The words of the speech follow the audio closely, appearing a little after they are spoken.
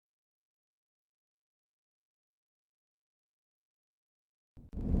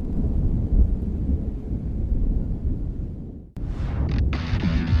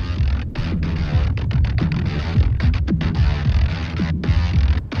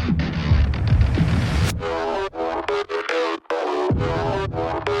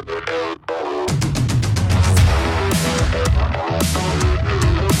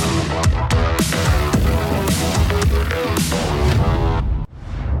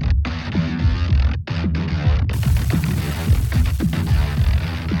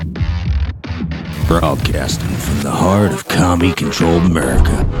Broadcasting from the heart of commie-controlled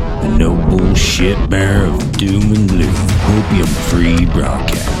America, the no bullshit bearer of doom and gloom, opium-free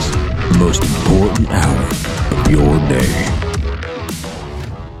broadcast, the most important hour of your day.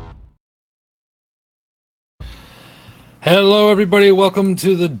 Hello, everybody. Welcome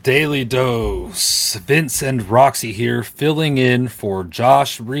to the Daily Dose. Vince and Roxy here, filling in for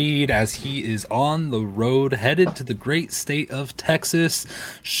Josh Reed as he is on the road, headed to the great state of Texas.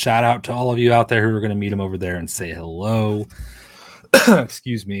 Shout out to all of you out there who are going to meet him over there and say hello.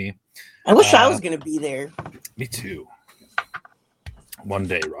 Excuse me. I wish I was going to be there. Me too. One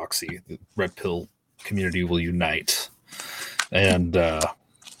day, Roxy, the Red Pill community will unite. And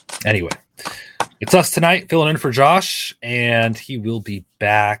anyway. It's us tonight, filling in for Josh, and he will be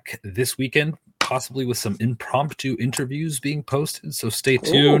back this weekend, possibly with some impromptu interviews being posted, so stay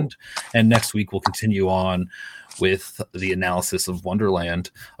tuned. Ooh. And next week, we'll continue on with the analysis of Wonderland.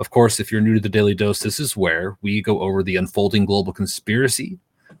 Of course, if you're new to the Daily Dose, this is where we go over the unfolding global conspiracy,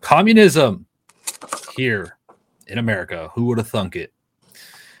 communism here in America. Who would have thunk it?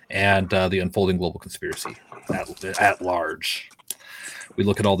 And the unfolding global conspiracy at large. We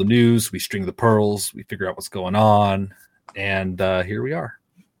look at all the news, we string the pearls, we figure out what's going on, and here we are.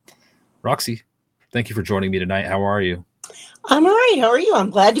 Roxy, thank you for joining me tonight. How are you? I'm all right. How are you? I'm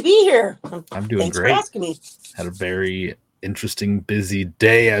glad to be here. I'm doing Thanks great. For asking me. Had a very interesting, busy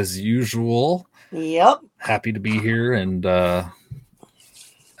day as usual. Yep. Happy to be here and to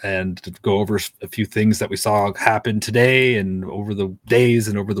go over a few things that we saw happen today and over the days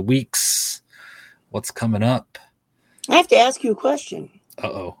and over the weeks. What's coming up? I have to ask you a question.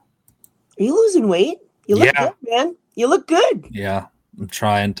 Uh-oh. Are you losing weight? You look good, man. You look good. Yeah. I'm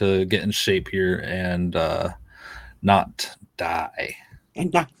trying to get in shape here and not die.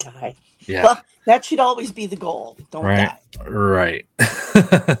 And not die. Yeah. Well, that should always be the goal. Don't die. Right.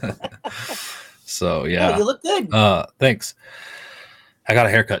 So, yeah. Oh, you look good. Thanks. I got a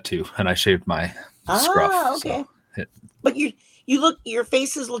haircut too, and I shaved my scruff. Okay. So but your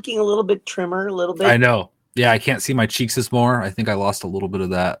face is looking a little bit trimmer, a little bit. I know. Yeah, I can't see my cheeks as more. I think I lost a little bit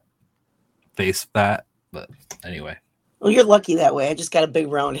of that face fat, but anyway. Well, you're lucky that way. I just got a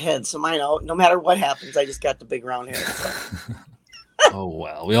big round head, so mine, no matter what happens, I just got the big round head. So. Oh,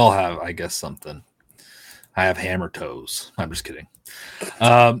 well, we all have, I guess, something. I have hammer toes. I'm just kidding.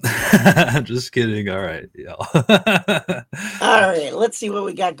 Just kidding. All right. Yeah. All right. Let's see what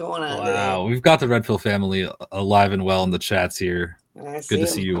we got going on. Wow. We've got the Red Pill family alive and well in the chats here. Good to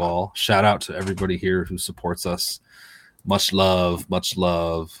see you all. Shout out to everybody here who supports us. Much love. Much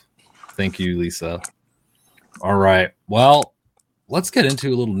love. Thank you, Lisa. All right. Well, let's get into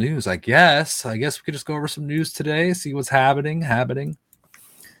a little news, I guess. I guess we could just go over some news today, see what's happening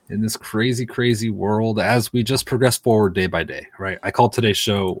in this crazy, crazy world as we just progress forward day by day, right? I called today's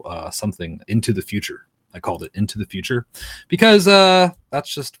show something Into the Future. I called it Into the Future because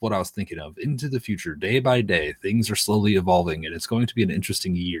that's just what I was thinking of. Into the future, day by day, things are slowly evolving, and it's going to be an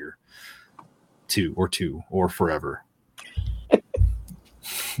interesting year, or forever.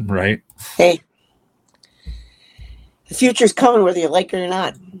 Right? Hey, the future's coming whether you like it or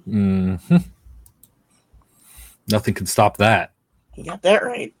not. Mm-hmm. Nothing can stop that. You got that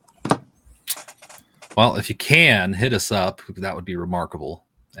right. Well, if you can, hit us up. That would be remarkable.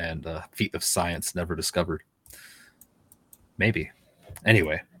 And feat of science never discovered. Maybe.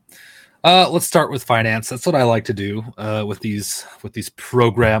 Anyway, let's start with finance. That's what I like to do with these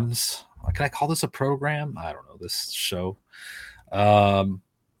programs. Can I call this a program? I don't know, this show. I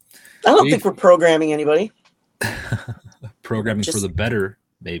don't think we're programming anybody. Programming just for the better,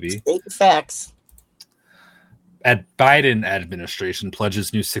 maybe. State the facts. Biden administration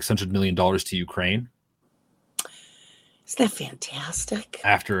pledges new $600 million to Ukraine. Isn't that fantastic?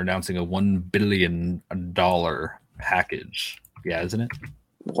 After announcing a $1 billion package. Yeah, isn't it?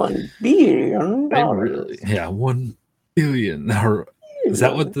 $1 billion. Really, yeah, $1 billion. Is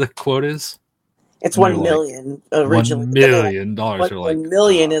that what the quote is? It's $1 million originally. $1 million. $1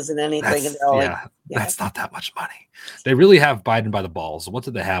 million isn't anything. That's not that much money. They really have Biden by the balls. What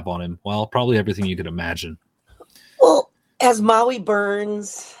did they have on him? Well, probably everything you could imagine. Well, as Maui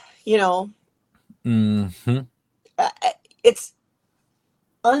burns, Mm-hmm. It's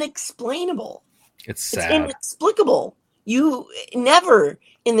unexplainable. It's sad. It's inexplicable. You never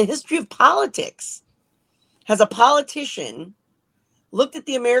in the history of politics has a politician looked at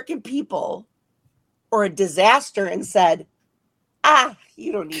the American people or a disaster and said,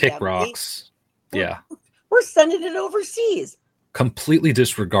 you don't need kick that rocks. Yeah. We're sending it overseas. Completely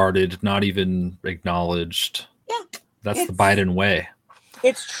disregarded, not even acknowledged. Yeah. That's the Biden way.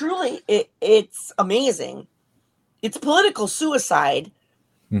 It's truly, it's amazing. It's political suicide.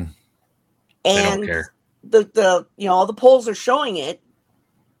 They don't And care. the all the polls are showing it,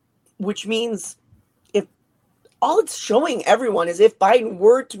 which means if all it's showing everyone is if Biden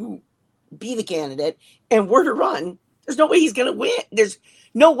were to be the candidate and were to run, there's no way he's going to win. There's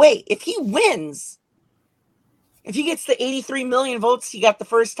no way. If he wins, if he gets the 83 million votes he got the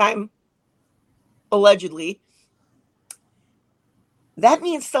first time, allegedly, that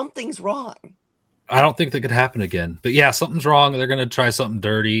means something's wrong. I don't think that could happen again. But yeah, something's wrong. They're going to try something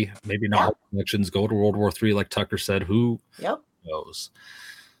dirty. Maybe not hold elections, go to World War III like Tucker said. Who knows?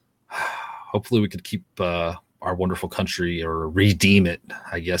 Hopefully we could keep our wonderful country or redeem it,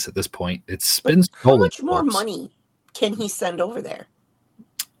 I guess, at this point. It's been how much more money can he send over there?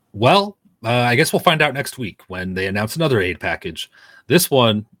 Well, I guess we'll find out next week when they announce another aid package. This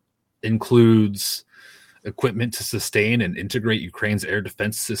one includes equipment to sustain and integrate Ukraine's air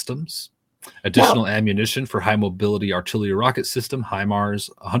defense systems, additional ammunition for high mobility artillery rocket system, HIMARS,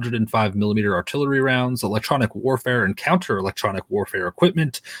 105 millimeter artillery rounds, electronic warfare and counter electronic warfare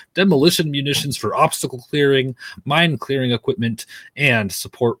equipment, demolition munitions for obstacle clearing, mine clearing equipment, and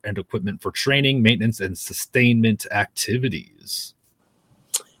support and equipment for training, maintenance, and sustainment activities.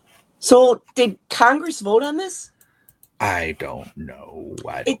 So did Congress vote on this? I don't know.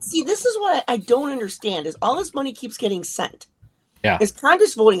 See, this is what I don't understand is all this money keeps getting sent. Yeah. Is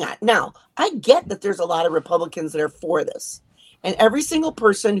Congress voting on it? Now, I get that there's a lot of Republicans that are for this. And every single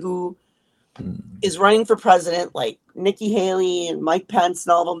person who is running for president, like Nikki Haley and Mike Pence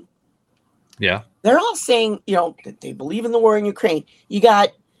and all of them, they're all saying, that they believe in the war in Ukraine. You got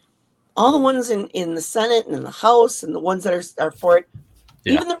all the ones in the Senate and in the House and the ones that are for it.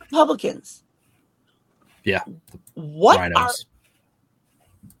 Yeah. Even the Republicans. Yeah. What warmongers.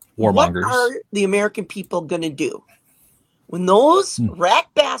 What are the American people going to do when those rat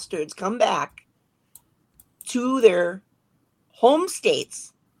bastards come back to their home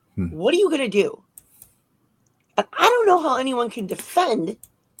states? What are you going to do? And I don't know how anyone can defend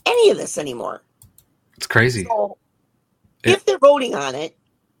any of this anymore. It's crazy. So, if they're voting on it,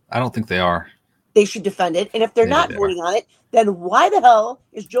 I don't think they are. They should defend it. And if they're not voting on it, then why the hell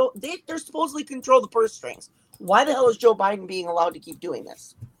is Joe? They're supposedly control the purse strings. Why the hell is Joe Biden being allowed to keep doing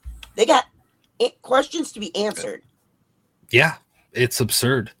this? They got questions to be answered. Yeah, it's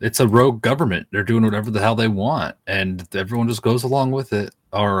absurd. It's a rogue government. They're doing whatever the hell they want, and everyone just goes along with it.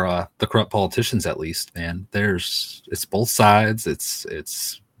 Or the corrupt politicians, at least. And it's both sides.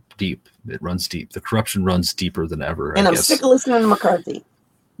 It's deep. It runs deep. The corruption runs deeper than ever. And I'm sick of listening to McCarthy.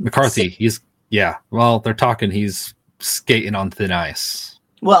 Well, they're talking. He's skating on thin ice.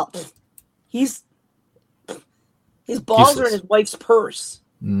 Well, his balls are in his wife's purse.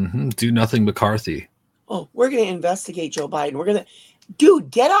 Do nothing, McCarthy. Oh, we're going to investigate Joe Biden. Dude,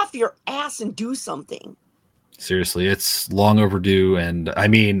 get off your ass and do something. Seriously, it's long overdue. And I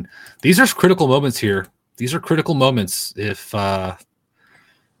mean, these are critical moments here. These are critical moments. If they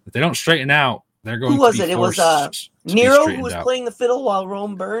don't straighten out, they're going to be forced. Who was it? It was Nero who was playing the fiddle while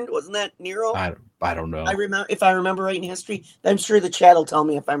Rome burned. Wasn't that Nero? I don't know. If I remember right in history. I'm sure the chat will tell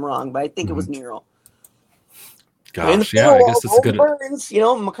me if I'm wrong, but I think it was Nero. Gosh, yeah, I guess that's a good. Burns,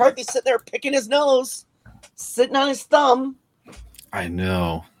 McCarthy's sitting there picking his nose, sitting on his thumb. I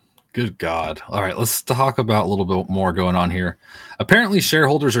know. Good God. All right, let's talk about a little bit more going on here. Apparently,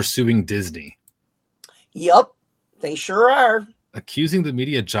 shareholders are suing Disney. Yep, they sure are. Accusing the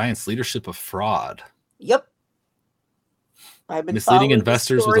media giant's leadership of fraud. Yep. I've been misleading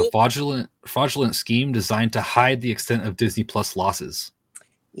investors with a fraudulent scheme designed to hide the extent of Disney Plus losses.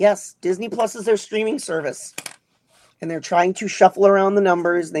 Yes, Disney Plus is their streaming service. And they're trying to shuffle around the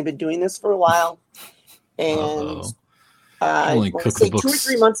numbers. They've been doing this for a while. And I want to say 2 or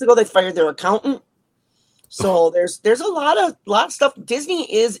 3 months ago, they fired their accountant. So there's a lot of stuff.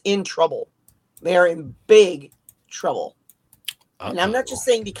 Disney is in trouble. They are in big trouble. And I'm not just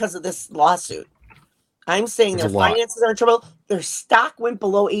saying because of this lawsuit. I'm saying their finances are in trouble. Their stock went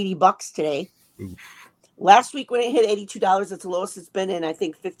below $80 today. Oof. Last week when it hit $82, it's the lowest it's been in, I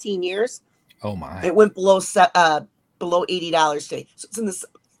think, 15 years. Oh my! It went below $80 today. So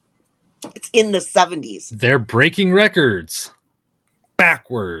it's in the 70s. They're breaking records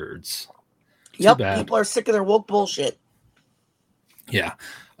backwards. Yep, people are sick of their woke bullshit. Yeah.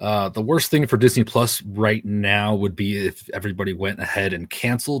 The worst thing for Disney Plus right now would be if everybody went ahead and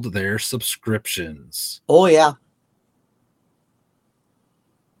canceled their subscriptions. Oh, yeah.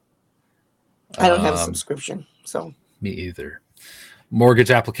 I don't have a subscription, so. Me either.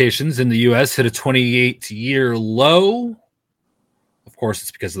 Mortgage applications in the U.S. hit a 28-year low. Of course,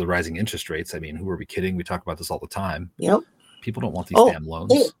 it's because of the rising interest rates. I mean, who are we kidding? We talk about this all the time. Yep. People don't want these damn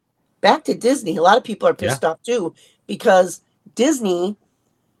loans. Hey, back to Disney. A lot of people are pissed off, too, because Disney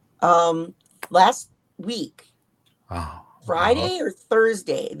last week, Oh, Friday or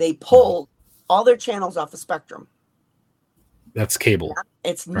Thursday, they pulled all their channels off of Spectrum. that's cable.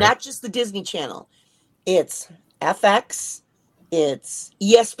 It's right? not just the Disney Channel. It's FX. It's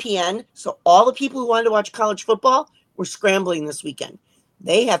ESPN. So all the people who wanted to watch college football were scrambling this weekend.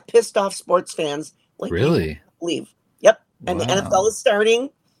 They have pissed off sports fans. Like Really? Believe. Yep. And Wow. the NFL is starting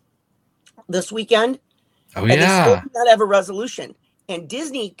this weekend. Oh, And they still yeah. do not have a resolution. And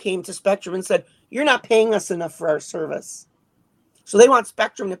Disney came to Spectrum and said, "You're not paying us enough for our service." So they want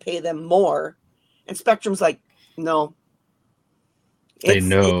Spectrum to pay them more. And Spectrum's like, no. They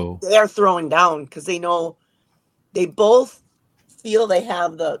know. They are throwing down because they know they both feel they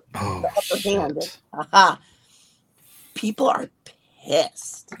have the Oh, upper hand. shit. Aha. People are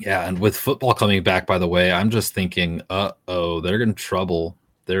pissed. Yeah, and with football coming back, by the way, I'm just thinking, they're in trouble.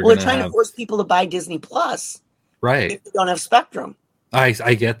 They're Well, they're going to trying have... to force people to buy Disney Plus Right. if they don't have Spectrum. I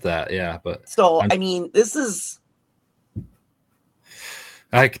get that, yeah, but So, I mean, this is...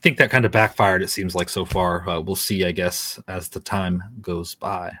 I think that kind of backfired, it seems like, so far. We'll see, I guess, as the time goes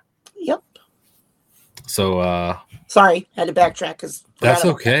by. Yep. So, Sorry, had to backtrack because... that's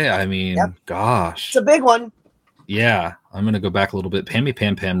okay. I mean, Yep. gosh. It's a big one. Yeah, I'm going to go back a little bit. Pammy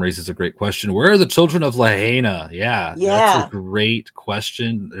Pam Pam raises a great question. Where are the children of Lahaina? Yeah, that's a great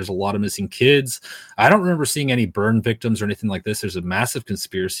question. There's a lot of missing kids. I don't remember seeing any burn victims or anything like this. There's a massive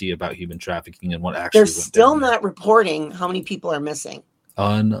conspiracy about human trafficking and what actually They're went still down. not reporting how many people are missing.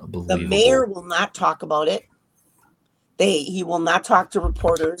 Unbelievable. The mayor will not talk about it. He will not talk to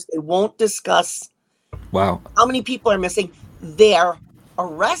reporters. They won't discuss Wow. how many people are missing. They're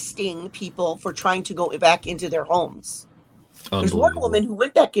arresting people for trying to go back into their homes. There's one Unbelievable. woman who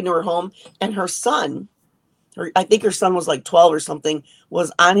went back into her home and her son, I think her son was like 12 or something,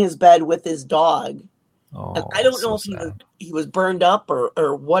 was on his bed with his dog. Oh, And I don't know so if sad. he was burned up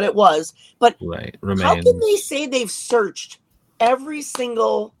or what it was, but Right. how Remains. can they say they've searched every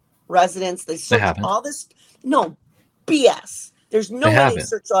single residence? They searched haven't. all this. No, BS. There's no They way haven't. they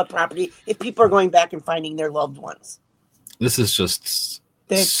searched all that property if people are going back and finding their loved ones. This is just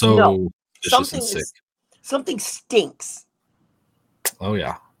There's so no, vicious and sick. something stinks. Oh,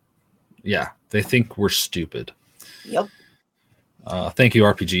 yeah. Yeah. They think we're stupid. Yep. Thank you,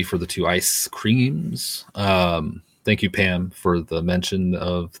 RPG, for the 2 ice creams. Thank you, Pam, for the mention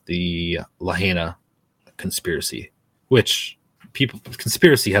of the Lahaina conspiracy, which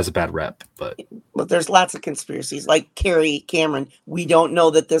conspiracy has a bad rep, but there's lots of conspiracies. Like Carrie Cameron, we don't know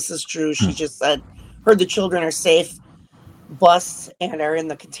that this is true. She just said, heard the children are safe, busts, and are in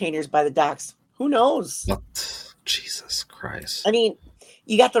the containers by the docks. Who knows? what? Jesus Christ. I mean,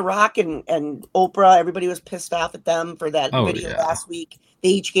 you got The Rock and Oprah. Everybody was pissed off at them for that Oh, video yeah. last week. They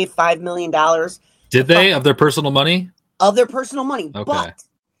each gave $5 million Did they, of their personal money? of their personal money. Okay. But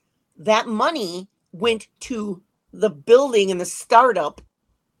that money went to the building and the startup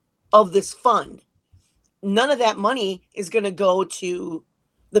of this fund. None of that money is going to go to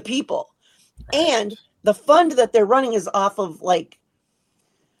the people. And the fund that they're running is off of, like,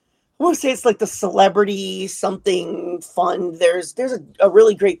 I want to say it's like the celebrity something fund. There's a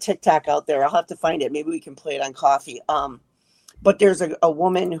really great TikTok out there. I'll have to find it. Maybe we can play it on coffee. But there's a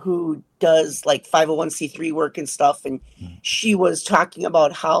woman who does like 501c3 work and stuff. And she was talking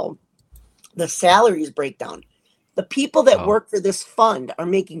about how the salaries break down. The people that work for this fund are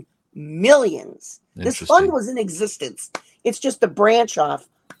making millions. This fund Interesting. was in existence. It's just a branch off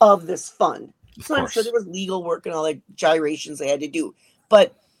of this fund. Of So I'm sure course. there was legal work and all the gyrations they had to do.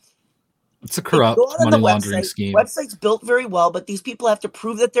 But It's a corrupt go on the money laundering website. scheme. Website's built very well, but these people have to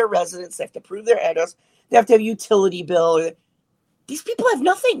prove that they're residents. They have to prove their address. They have to have a utility bill. These people have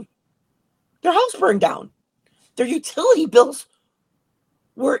nothing. Their house burned down. Their utility bills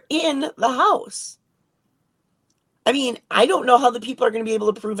were in the house. I mean, I don't know how the people are going to be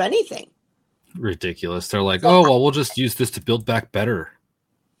able to prove anything. Ridiculous. They're like, oh, well, we'll just use this to build back better.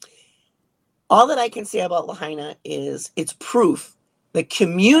 All that I can say about Lahaina is it's proof that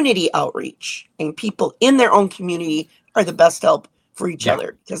community outreach and people in their own community are the best help for each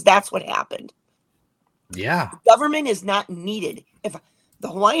other, because that's what happened. Yeah. Government is not needed. If the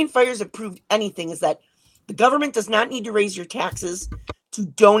Hawaiian fires have proved anything, is that the government does not need to raise your taxes to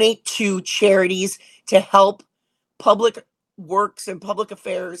donate to charities to help public works and public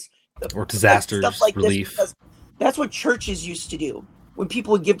affairs Or disasters, stuff like relief. this, because that's what churches used to do. When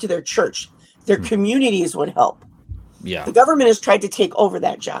people would give to their church, their communities would help. Yeah. The government has tried to take over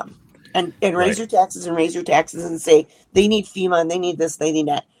that job and raise Right. your taxes and say they need FEMA and they need this, they need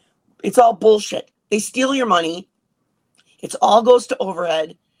that. It's all bullshit. They steal your money. It all goes to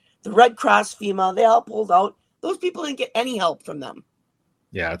overhead. The Red Cross, FEMA, they all pulled out. Those people didn't get any help from them.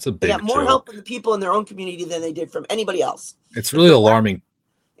 Yeah, it's a They big got more joke. help from the people in their own community than they did from anybody else. It's really alarming.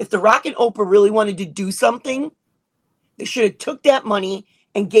 If The Rock and Oprah really wanted to do something, they should have took that money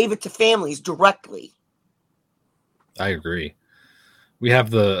and gave it to families directly. I agree. We have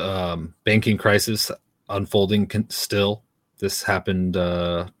the banking crisis unfolding still. This happened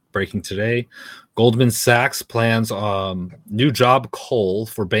breaking today. Goldman Sachs plans new job cull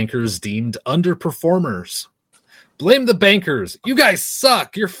for bankers deemed underperformers. Blame the bankers. You guys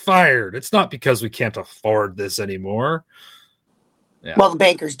suck. You're fired. It's not because we can't afford this anymore. Yeah. Well, the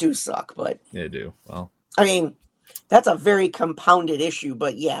bankers do suck, but They do. Well, I mean, that's a very compounded issue.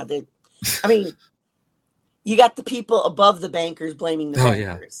 But yeah, I mean, you got the people above the bankers blaming the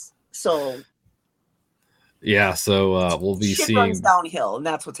bankers. So yeah, so we'll be shit seeing runs downhill, and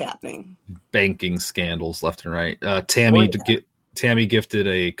that's what's happening. Banking scandals left and right. Tammy gifted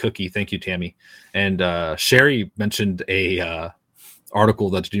a cookie. Thank you, Tammy. And Sherry mentioned a article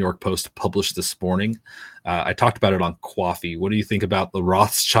that the New York Post published this morning. I talked about it on Coffee. What do you think about the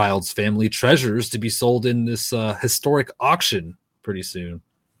Rothschilds family treasures to be sold in this historic auction pretty soon?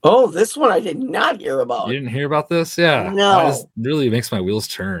 Oh, this one I did not hear about. You didn't hear about this? Yeah. No. It really makes my wheels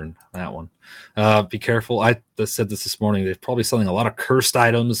turn, that one. Be careful. I said this morning. They're probably selling a lot of cursed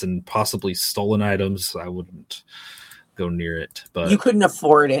items and possibly stolen items. I wouldn't go near it. But you couldn't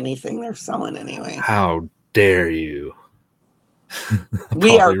afford anything they're selling anyway. How dare you?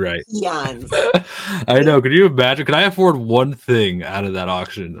 We are right. peons. I know. Could you imagine? Could I afford one thing out of that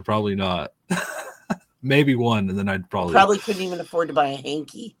auction? Probably not. Maybe one, and then I'd probably couldn't even afford to buy a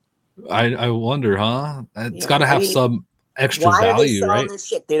hanky. I wonder, huh? It's got to have some extra why value, are they selling right? This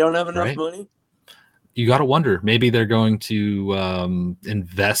shit? They don't have enough money. You got to wonder. Maybe they're going to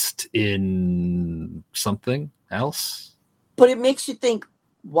invest in something else. But it makes you think: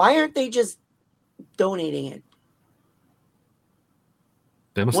 why aren't they just donating it?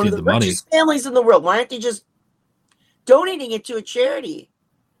 They must One need of the money. richest families in the world. Why aren't they just donating it to a charity?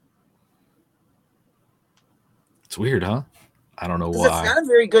 It's weird, huh? I don't know why. It's not a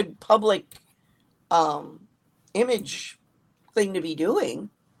very good public image thing to be doing.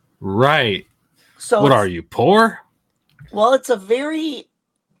 Right. So what are you, poor? Well, it's a very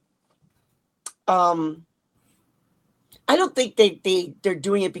I don't think they're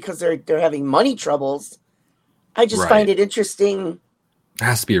doing it because they're having money troubles. I just find it interesting. There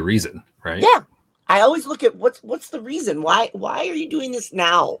has to be a reason, right? Yeah. I always look at what's the reason? Why are you doing this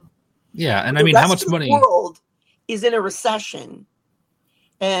now? Yeah, and I mean, how much money? The world is in a recession,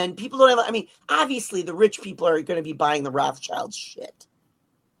 and people don't have. I mean, obviously, the rich people are going to be buying the Rothschild shit.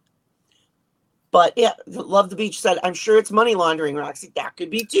 But yeah, Love the Beach said, "I'm sure it's money laundering, Roxy. That could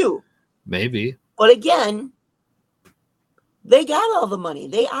be too. Maybe. But again, they got all the money.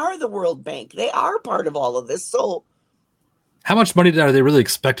 They are the World Bank. They are part of all of this. So, how much money are they really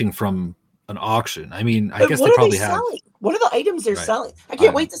expecting from an auction? I mean, I guess they probably have. Selling? What are the items they're selling? I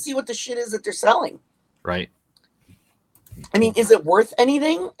can't wait to see what the shit is that they're selling. Right. I mean, is it worth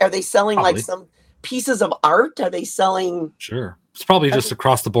anything? Are they selling like some pieces of art? Are they selling? Sure. It's probably just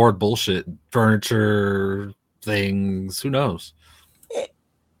across the board bullshit. Furniture, things. Who knows?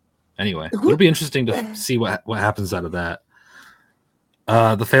 Anyway, it'll be interesting to see what happens out of that.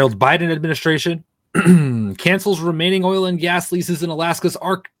 The failed Biden administration cancels remaining oil and gas leases in Alaska's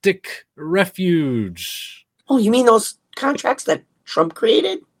Arctic refuge. Oh, you mean those contracts that Trump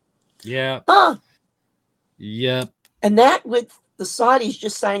created? Yeah. Yep. And that with the Saudis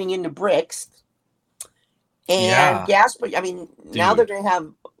just signing into BRICS and gas. I mean, now they're going to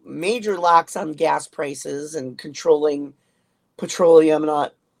have major locks on gas prices and controlling petroleum and all.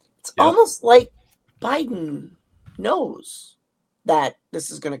 It's almost like Biden knows that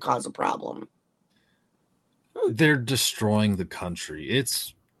this is going to cause a problem. They're destroying the country.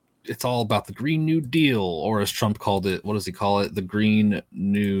 It's all about the Green New Deal, or as Trump called it, what does he call it? The Green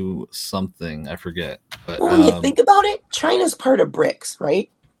New something. I forget. But when you think about it, China's part of BRICS,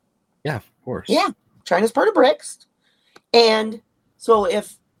 right? Yeah, of course. Yeah, China's part of BRICS. And so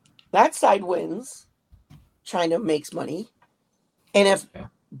if that side wins, China makes money. And if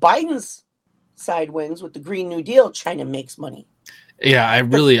Biden's side wins with the Green New Deal, China makes money. Yeah,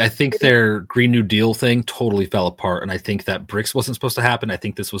 I think their Green New Deal thing totally fell apart. And I think that BRICS wasn't supposed to happen. I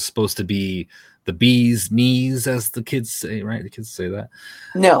think this was supposed to be the bee's knees, as the kids say, right? The kids say that.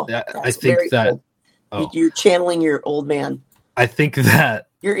 No. I think that you're channeling your old man. I think that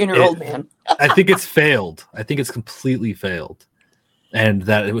your inner old man. I think it's failed. I think it's completely failed. And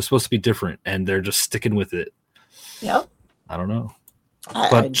that it was supposed to be different, and they're just sticking with it. Yep. I don't know.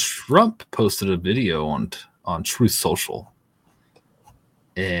 But Trump posted a video on Truth Social.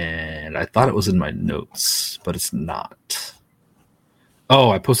 And I thought it was in my notes, but it's not. Oh,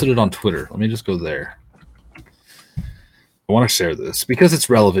 I posted it on Twitter. Let me just go there. I want to share this because it's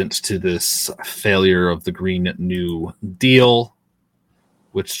relevant to this failure of the Green New Deal,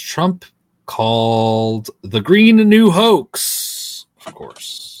 which Trump called the Green New Hoax, of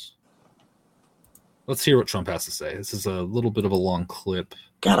course. Let's hear what Trump has to say. This is a little bit of a long clip.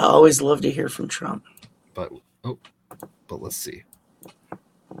 God, I always love to hear from Trump. But let's see.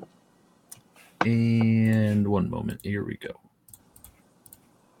 And one moment. Here we go.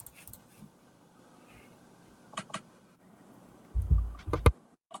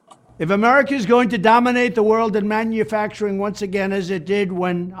 If America is going to dominate the world in manufacturing once again, as it did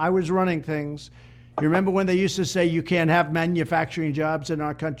when I was running things, you remember when they used to say you can't have manufacturing jobs in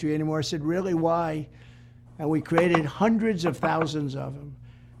our country anymore? I said, really, why? And we created hundreds of thousands of them.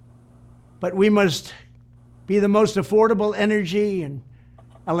 But we must be the most affordable energy and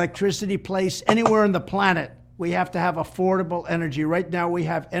electricity place anywhere on the planet. We have to have affordable energy. Right now we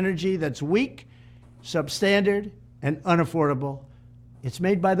have energy that's weak, substandard, and unaffordable. It's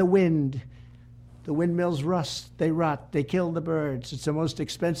made by the wind. The windmills rust, they rot, they kill the birds. It's the most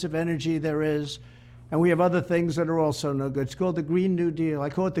expensive energy there is. And we have other things that are also no good. It's called the Green New Deal.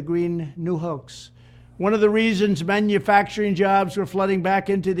 I call it the Green New Hoax. One of the reasons manufacturing jobs were flooding back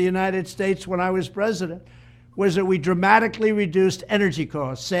into the United States when I was president was that we dramatically reduced energy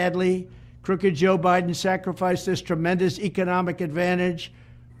costs. Sadly, crooked Joe Biden sacrificed this tremendous economic advantage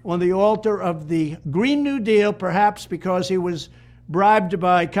on the altar of the Green New Deal, perhaps because he was bribed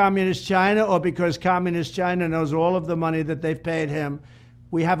by Communist China or because Communist China knows all of the money that they've paid him.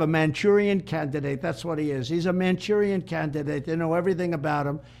 We have a Manchurian candidate. That's what he is. He's a Manchurian candidate. They know everything about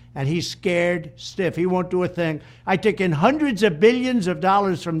him, and he's scared stiff. He won't do a thing. I take in hundreds of billions of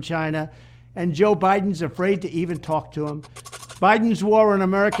dollars from China, and Joe Biden's afraid to even talk to him. Biden's war on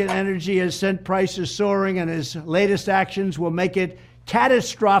American energy has sent prices soaring, and his latest actions will make it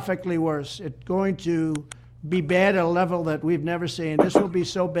catastrophically worse. It's going to be bad at a level that we've never seen. This will be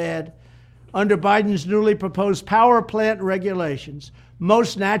so bad. Under Biden's newly proposed power plant regulations,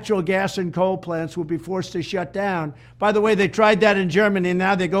 most natural gas and coal plants will be forced to shut down. By the way, they tried that in Germany, and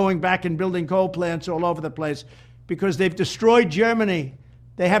now they're going back and building coal plants all over the place because they've destroyed Germany.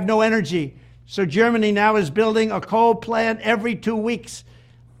 They have no energy. So Germany now is building a coal plant every 2 weeks.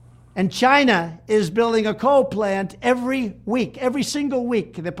 And China is building a coal plant every week, every single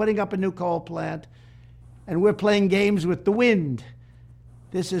week. They're putting up a new coal plant. And we're playing games with the wind.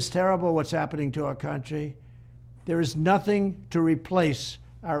 This is terrible what's happening to our country. There is nothing to replace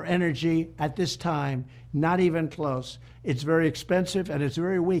our energy at this time, not even close. It's very expensive and it's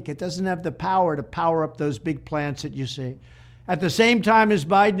very weak. It doesn't have the power to power up those big plants that you see. At the same time as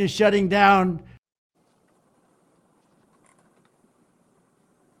Biden is shutting down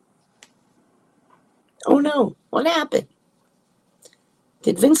Oh no, what happened?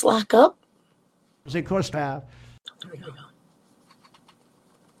 Did Vince lock up? They cost power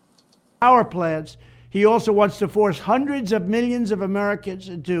plants. He also wants to force hundreds of millions of Americans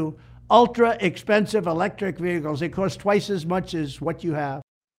into ultra expensive electric vehicles. They cost twice as much as what you have.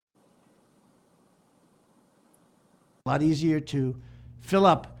 A lot easier to fill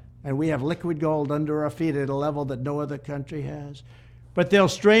up, and we have liquid gold under our feet at a level that no other country has. But they'll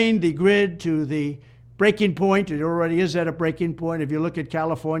strain the grid to the breaking point. It already is at a breaking point. If you look at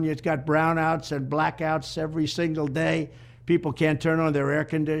California, it's got brownouts and blackouts every single day. People can't turn on their air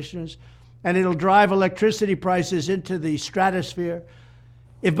conditioners. And it'll drive electricity prices into the stratosphere.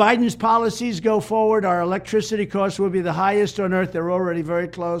 If Biden's policies go forward, our electricity costs will be the highest on earth. They're already very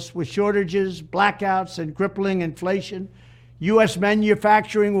close. With shortages, blackouts, and crippling inflation, U.S.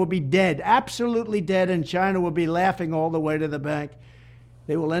 manufacturing will be dead, absolutely dead, and China will be laughing all the way to the bank.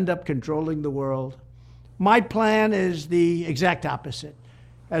 They will end up controlling the world. My plan is the exact opposite.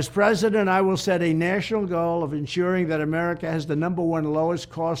 As president, I will set a national goal of ensuring that America has the #1 lowest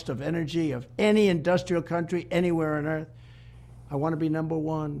cost of energy of any industrial country anywhere on earth. I want to be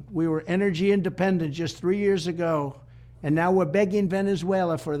 #1. We were energy independent just 3 years ago, and now we're begging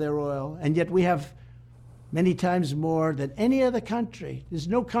Venezuela for their oil, and yet we have many times more than any other country. There's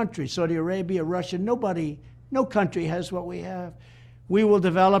no country, Saudi Arabia, Russia, no country has what we have. We will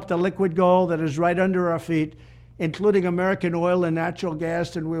develop the liquid gold that is right under our feet, including American oil and natural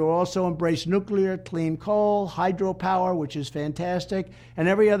gas, and we will also embrace nuclear, clean coal, hydropower, which is fantastic, and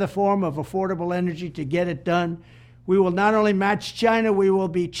every other form of affordable energy to get it done. We will not only match China, we will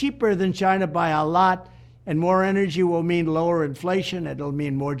be cheaper than China by a lot, and more energy will mean lower inflation, and it'll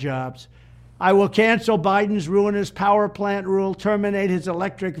mean more jobs. I will cancel Biden's ruinous power plant rule, terminate his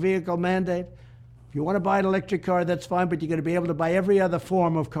electric vehicle mandate. If you want to buy an electric car, that's fine, but you're going to be able to buy every other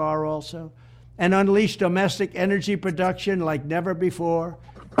form of car also. and unleash domestic energy production like never before.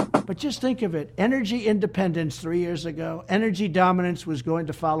 But just think of it. Energy independence 3 years ago. Energy dominance was going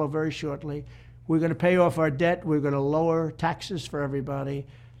to follow very shortly. We're going to pay off our debt. We're going to lower taxes for everybody.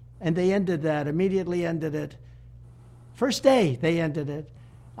 And they ended that, immediately ended it. First day, they ended it.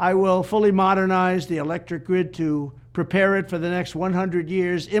 I will fully modernize the electric grid to prepare it for the next 100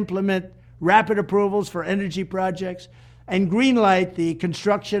 years, implement rapid approvals for energy projects, and greenlight the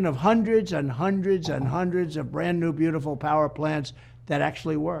construction of hundreds and hundreds and hundreds of brand new, beautiful power plants that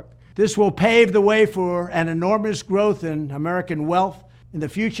actually work. This will pave the way for an enormous growth in American wealth. In the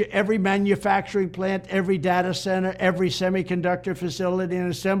future, every manufacturing plant, every data center, every semiconductor facility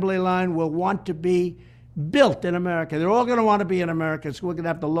and assembly line will want to be built in America. They're all going to want to be in America. So we're going to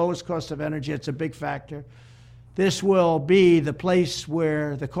have the lowest cost of energy. It's a big factor. This will be the place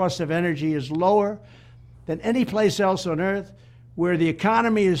where the cost of energy is lower than any place else on earth, where the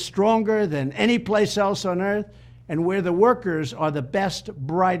economy is stronger than any place else on earth, and where the workers are the best,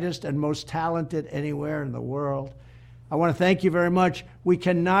 brightest, and most talented anywhere in the world. I want to thank you very much. We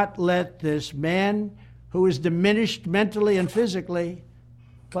cannot let this man who is diminished mentally and physically,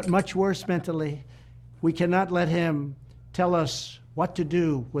 but much worse mentally, we cannot let him tell us what to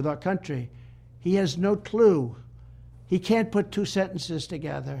do with our country. He has no clue. He can't put two sentences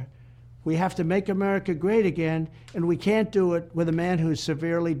together. We have to make America great again, and we can't do it with a man who's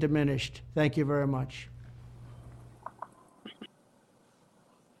severely diminished. Thank you very much.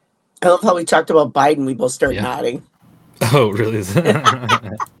 I love how we talked about Biden. We both start nodding. Oh, really?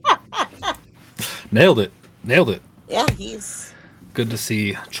 Nailed it. Yeah, he's good to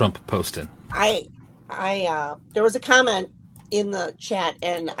see Trump posting. There was a comment in the chat,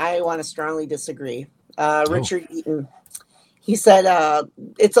 and I want to strongly disagree. Richard Eaton, he said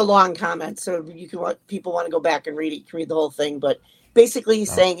it's a long comment, so you can people want to go back and read it. You can read the whole thing, but basically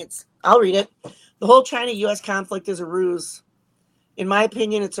he's saying I'll read it. The whole China-U.S. conflict is a ruse. In my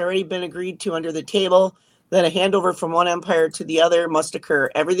opinion, it's already been agreed to under the table that a handover from one empire to the other must occur.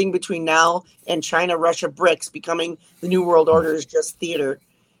 Everything between now and China, Russia, BRICS becoming the new world order is just theater.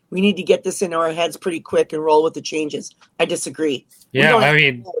 We need to get this into our heads pretty quick and roll with the changes. I disagree. Yeah, I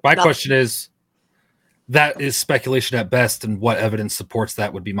mean, my question is, that is speculation at best, and what evidence supports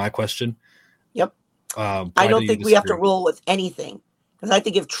that would be my question. Yep. I don't think we have to roll with anything. Because I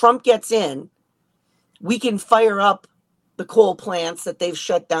think if Trump gets in, we can fire up the coal plants that they've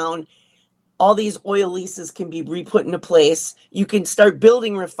shut down. All these oil leases can be re-put into place. You can start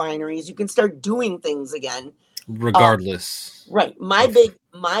building refineries. You can start doing things again. Regardless. Right. My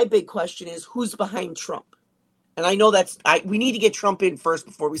big question is, who's behind Trump? And I know we need to get Trump in first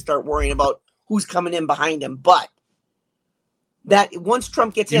before we start worrying about who's coming in behind him. But that once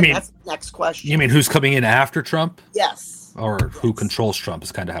Trump gets in, that's the next question. You mean who's coming in after Trump? Yes. Or who controls Trump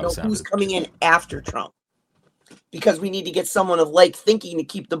is kind of how it sounds. Who's coming in after Trump? Because we need to get someone of like thinking to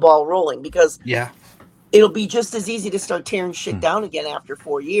keep the ball rolling. Because it'll be just as easy to start tearing shit down again after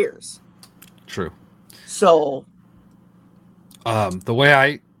 4 years. True. So, the way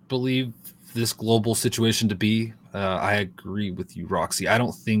I believe this global situation to be, I agree with you, Roxy. I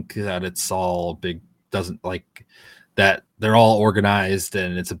don't think that it's all that they're all organized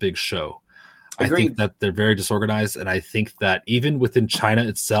and it's a big show. Agreed. I think that they're very disorganized, and I think that even within China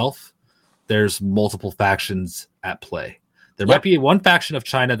itself, there's multiple factions at play. There might be one faction of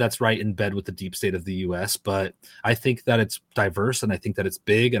China that's right in bed with the deep state of the U.S., but I think that it's diverse, and I think that it's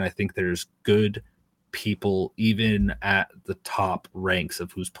big, and I think there's good people even at the top ranks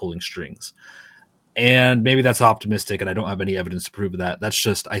of who's pulling strings. And maybe that's optimistic, and I don't have any evidence to prove that. That's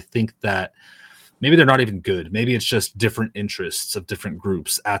just, I think that maybe they're not even good. Maybe it's just different interests of different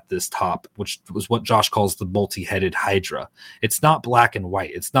groups at this top, which was what Josh calls the multi-headed hydra. It's not black and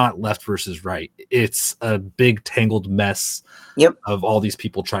white. It's not left versus right. It's a big tangled mess of all these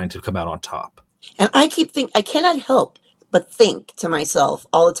people trying to come out on top. And I keep thinking, I cannot help but think to myself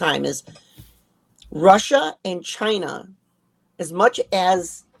all the time is Russia and China, as much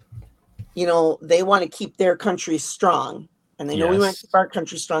as, they want to keep their country strong, and they know we want to keep our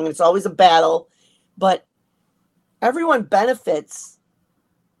country strong, and it's always a battle, but everyone benefits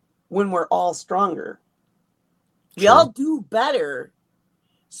when we're all stronger. We all do better.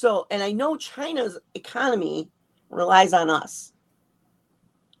 So, and I know China's economy relies on us.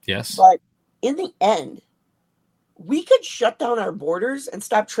 Yes. But in the end, we could shut down our borders and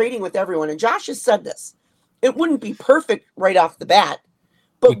stop trading with everyone. And Josh has said this. It wouldn't be perfect right off the bat,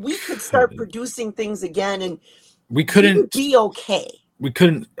 but we could start producing things again, and we couldn't be okay. We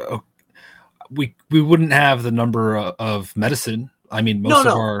couldn't. We wouldn't have the number of medicine. I mean, most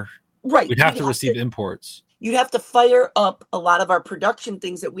of our we'd have to receive imports. you'd have to fire up a lot of our production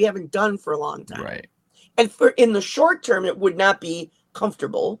things that we haven't done for a long time. Right. And for in the short term, it would not be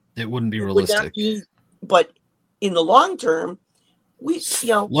comfortable. It wouldn't be It would realistic. not be, but in the long term, we,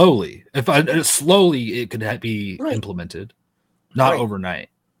 Slowly. Slowly, it could be Right. implemented. Not Right. overnight.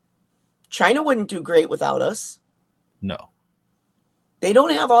 China wouldn't do great without us. No. They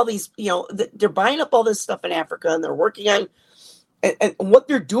don't have all these, they're buying up all this stuff in Africa and they're working on, and what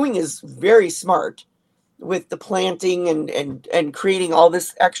they're doing is very smart with the planting and creating all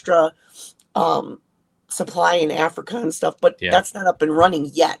this extra supply in Africa and stuff, but Yeah. that's not up and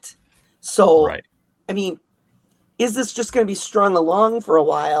running yet. So, Right. I mean, is this just going to be strung along for a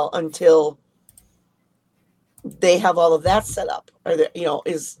while until they have all of that set up? Or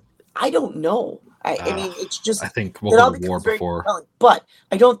I don't know. I mean, it's just I think it we'll all go to war becomes very before. compelling. But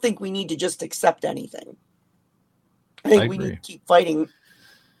I don't think we need to just accept anything. I think I we agree. need to keep fighting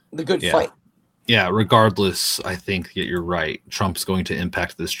the good Yeah. fight. Yeah, regardless, I think that you're right. Trump's going to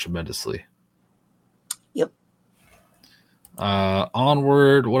impact this tremendously. Yep.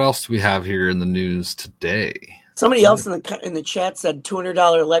 Onward. What else do we have here in the news today? Somebody else in the chat said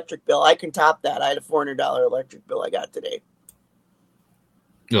 $200 electric bill. I can top that. I had a $400 electric bill I got today.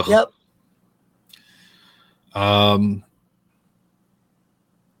 Ugh. Yep.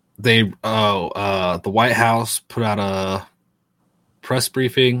 The White House put out a press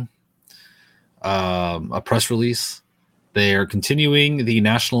briefing, a press release. They are continuing the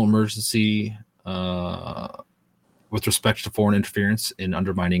national emergency with respect to foreign interference in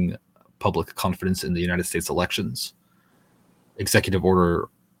undermining public confidence in the United States elections. Executive Order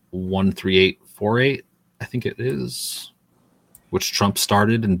 13848, I think it is, which Trump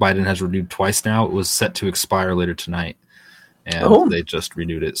started and Biden has renewed twice now. It was set to expire later tonight, and they just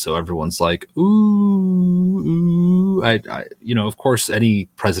renewed it. So everyone's like, ooh. Of course, any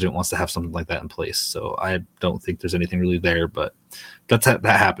president wants to have something like that in place. So I don't think there's anything really there, but that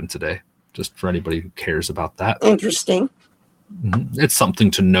happened today. Just for anybody who cares about that. Interesting. It's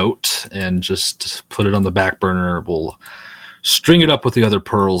something to note and just put it on the back burner. We'll string it up with the other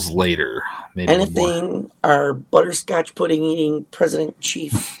pearls later. Maybe Anything our butterscotch pudding eating President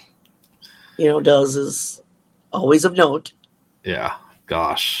Chief, does is always of note. Yeah,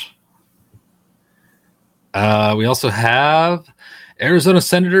 gosh. We also have Arizona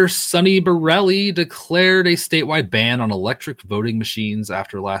Senator Sonny Borelli declared a statewide ban on electric voting machines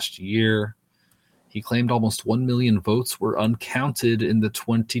after last year. He claimed almost 1 million votes were uncounted in the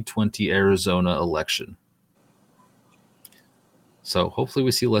 2020 Arizona election. So hopefully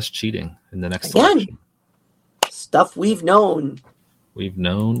we see less cheating in the next election. Stuff we've known. We've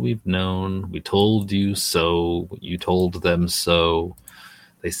known. We told you so. You told them so.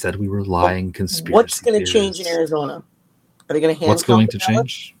 They said we were lying conspiracy What's going to theorists. change in Arizona? Are they going to What's going to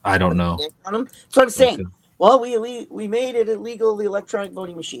change? I don't know. That's what I'm saying. Okay. Well, we made it illegal, the electronic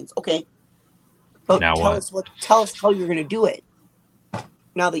voting machines. Okay. But Now tell what? Tell us how you're going to do it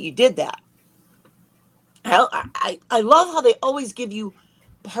now that you did that. I love how they always give you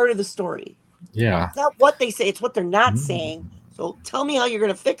part of the story. Yeah. It's not what they say, it's what they're not saying. So tell me how you're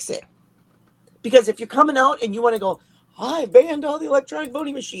going to fix it. Because if you're coming out and you want to go, I banned all the electronic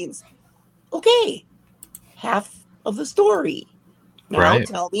voting machines. Okay. Half of the story. Now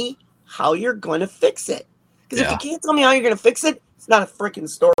tell me how you're going to fix it. Because if you can't tell me how you're going to fix it, it's not a freaking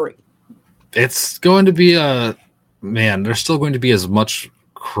story. It's going to be there's still going to be as much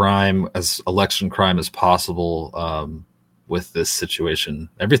crime as election crime as possible with this situation.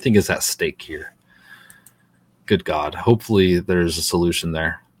 Everything is at stake here. Good God. Hopefully there's a solution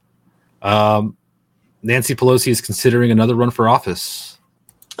there. Nancy Pelosi is considering another run for office.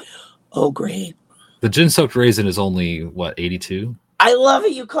 Oh, great. The gin-soaked raisin is only, 82? I love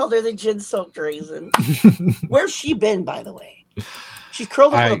it. You called her the gin-soaked raisin. Where's she been, by the way? She's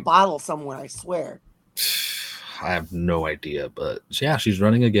curled up in a bottle somewhere, I swear. I have no idea, but yeah, she's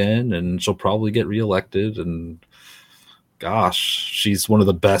running again, and she'll probably get reelected. And gosh, she's one of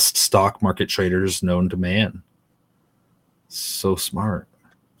the best stock market traders known to man. So smart.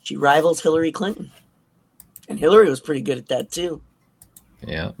 She rivals Hillary Clinton. And Hillary was pretty good at that, too.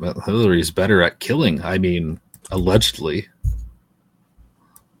 Yeah, but Hillary's better at killing. I mean, allegedly.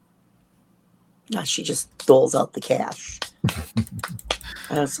 No, she just doles out the cash.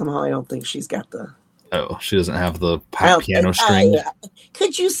 Somehow I don't think she's got the... Oh, she doesn't have the piano string.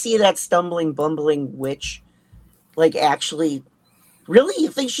 Could you see that stumbling, bumbling witch? Like, actually... Really? You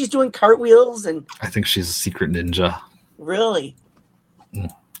think she's doing cartwheels? And I think she's a secret ninja. Really?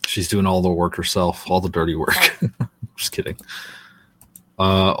 She's doing all the work herself, all the dirty work. Just kidding.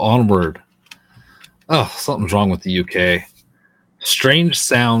 Onward. Oh, something's wrong with the UK.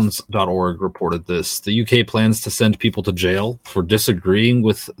 StrangeSounds.org reported this. The UK plans to send people to jail for disagreeing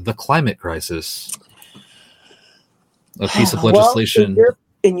with the climate crisis. A piece of legislation. Well,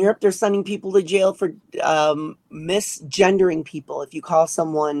 in Europe, they're sending people to jail for misgendering people. If you call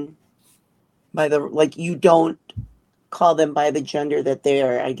someone by you don't call them by the gender that they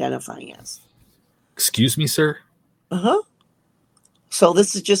are identifying as. Excuse me, sir? Uh-huh. So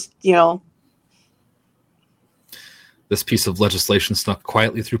this is just, This piece of legislation snuck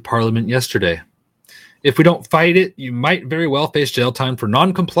quietly through Parliament yesterday. If we don't fight it, you might very well face jail time for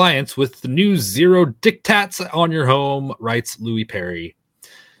non-compliance with the new zero diktats on your home, writes Louis Perry.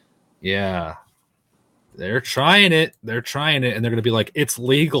 Yeah. They're trying it. And they're going to be like, it's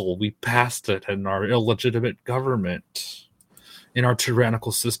legal. We passed it in our illegitimate government. In our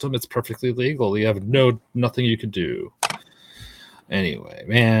tyrannical system, it's perfectly legal. You have nothing you can do. Anyway,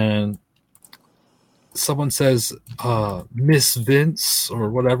 man. Someone says, Miss Vince or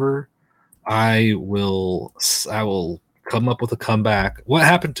whatever. I will come up with a comeback. What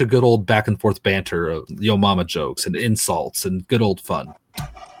happened to good old back and forth banter of yo mama jokes and insults and good old fun?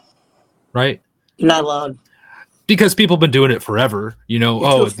 Right? You're not allowed. Because people have been doing it forever. You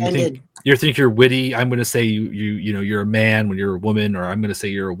think you're witty. I'm going to say you're a man when you're a woman, or I'm going to say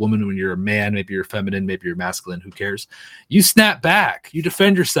you're a woman when you're a man. Maybe you're feminine, maybe you're masculine. Who cares? You snap back. You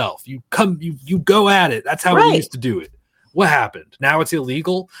defend yourself. You go at it. That's how we used to do it. What happened? Now it's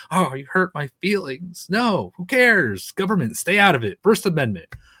illegal? Oh, you hurt my feelings. No, who cares? Government, stay out of it. First Amendment,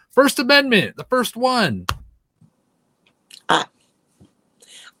 the first one.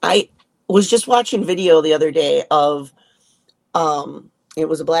 I was just watching video the other day of, it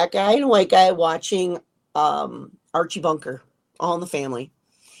was a black guy and a white guy watching Archie Bunker, All in the Family.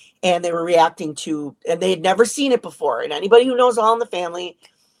 And they were reacting to, and they had never seen it before. And anybody who knows All in the Family,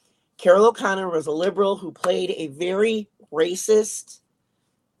 Carol O'Connor was a liberal who played a very racist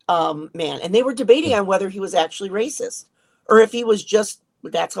man. And they were debating on whether he was actually racist or if he was just,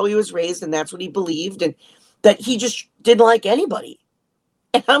 that's how he was raised and that's what he believed, and that he just didn't like anybody.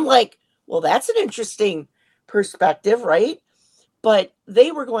 And I'm like, well, that's an interesting perspective, right? But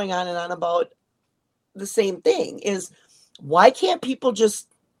they were going on and on about the same thing, is why can't people just,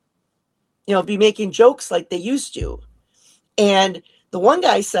 be making jokes like they used to? And the one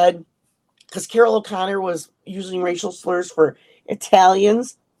guy said, because Carol O'Connor was using racial slurs for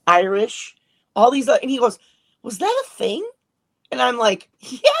Italians, Irish, all these, and he goes, was that a thing? And I'm like,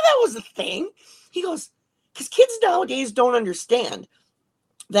 yeah, that was a thing. He goes, because kids nowadays don't understand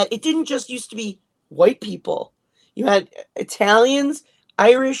that it didn't just used to be white people. You had Italians,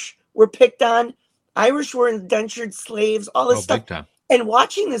 Irish were picked on, Irish were indentured slaves, all this stuff. And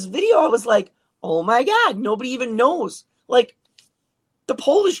watching this video, I was like, oh my God, nobody even knows. Like the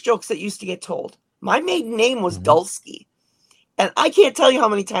Polish jokes that used to get told. My maiden name was Dulski. And I can't tell you how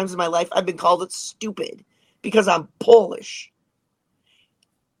many times in my life I've been called it stupid because I'm Polish.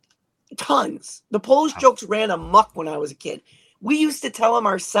 Tons. The Polish jokes ran amok when I was a kid. We used to tell them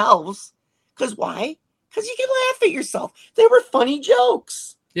ourselves. Because why? Because you can laugh at yourself. They were funny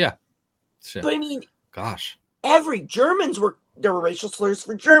jokes. Yeah. Shit. But I mean, gosh. There were racial slurs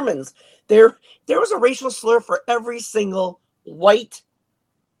for Germans. There was a racial slur for every single white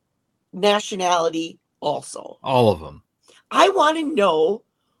nationality also. All of them. I want to know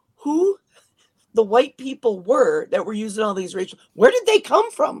who the white people were that were using all these racial. Where did they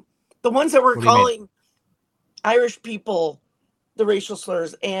come from? The ones that were calling Irish people the racial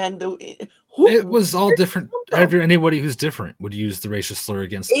slurs, and it was all different. Anybody who's different would use the racial slur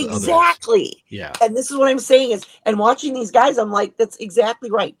against the others. Exactly. Yeah. And this is what I'm saying is, and watching these guys, I'm like, that's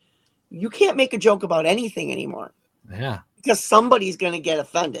exactly right. You can't make a joke about anything anymore. Yeah. Because somebody's going to get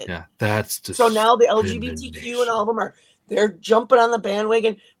offended. Yeah. That's just so now the LGBTQ and all of them they're jumping on the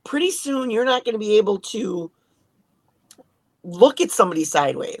bandwagon. Pretty soon you're not going to be able to look at somebody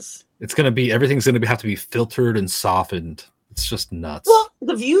sideways. Everything's going to have to be filtered and softened. It's just nuts. Well,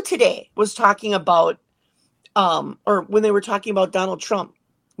 The View today was talking about, or when they were talking about Donald Trump,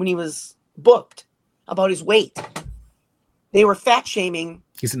 when he was booked about his weight, they were fat shaming.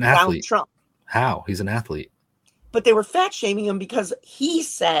 He's an athlete. Donald Trump. How? He's an athlete. But they were fat shaming him because he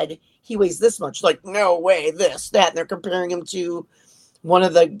said he weighs this much. Like, no way, this, that. And they're comparing him to one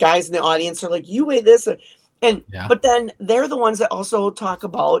of the guys in the audience. They're like, you weigh this. But then they're the ones that also talk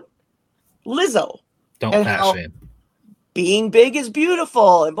about Lizzo. Don't fat shame. Being big is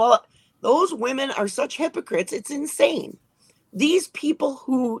beautiful. And blah, blah. Those women are such hypocrites. It's insane. These people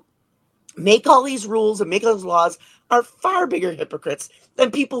who make all these rules and make those laws are far bigger hypocrites than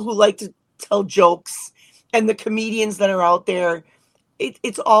people who like to tell jokes and the comedians that are out there.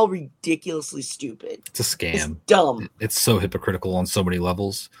 It's all ridiculously stupid. It's a scam. It's dumb. It's so hypocritical on so many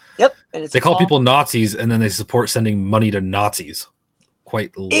levels. Yep. And They call people Nazis, and then they support sending money to Nazis.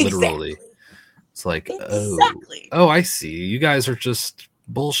 Quite literally. Exactly. It's like, Exactly. oh, I see. You guys are just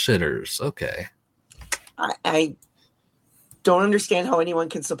bullshitters. Okay. I don't understand how anyone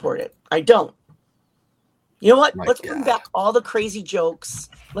can support it. I don't. You know what? My Let's God. bring back all the crazy jokes.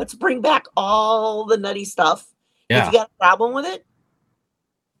 Let's bring back all the nutty stuff. Yeah. If you got a problem with it,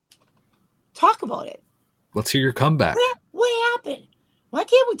 talk about it. Let's hear your comeback. What happened? Why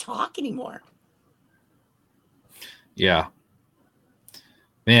can't we talk anymore? Yeah.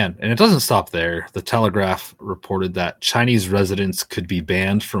 Man, and it doesn't stop there. The Telegraph reported that Chinese residents could be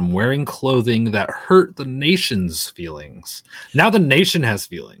banned from wearing clothing that hurt the nation's feelings. Now the nation has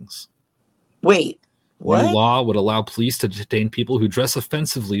feelings. Wait, what? New law would allow police to detain people who dress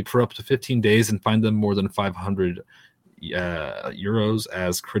offensively for up to 15 days and fine them more than 500 euros,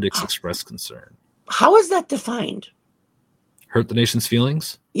 as critics express concern. How is that defined? Hurt the nation's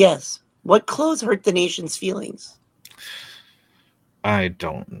feelings? Yes. What clothes hurt the nation's feelings? I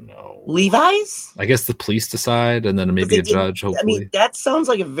don't know. Levi's? I guess the police decide, and then maybe a judge, hopefully. I mean, that sounds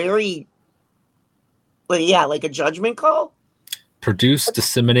like a very, like a judgment call. Produce,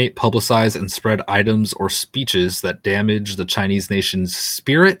 disseminate, publicize, and spread items or speeches that damage the Chinese nation's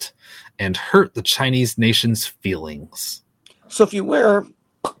spirit and hurt the Chinese nation's feelings. So if you wear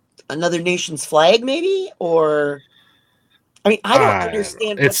another nation's flag, maybe, or I mean, I don't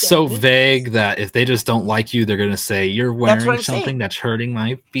understand. It's so vague that if they just don't like you, they're going to say you're wearing I'm something saying. that's hurting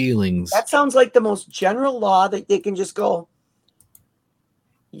my feelings. That sounds like the most general law that they can just go,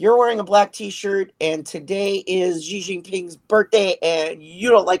 you're wearing a black t-shirt and today is Xi Jinping's birthday and you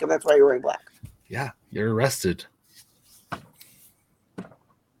don't like him. That's why you're wearing black. Yeah, you're arrested.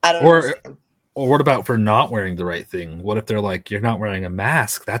 I don't understand. Or what about for not wearing the right thing? What if they're like, you're not wearing a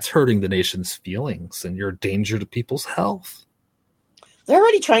mask? That's hurting the nation's feelings and you're a danger to people's health. They're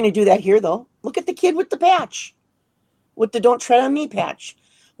already trying to do that here, though. Look at the kid with the patch, with the "Don't Tread on Me" patch.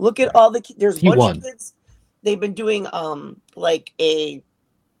 Look at all the there's a bunch of kids. They've been doing like a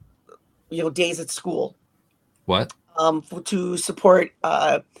days at school. What? To support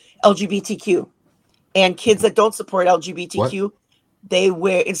LGBTQ, and kids that don't support LGBTQ, What? they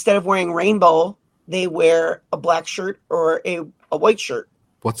wear, instead of wearing rainbow, they wear a black shirt or a white shirt.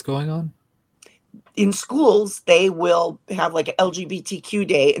 What's going on? In schools, they will have like an LGBTQ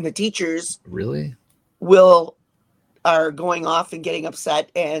day, and the teachers Really? are going off and getting upset,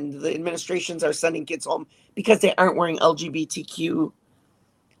 and the administrations are sending kids home because they aren't wearing LGBTQ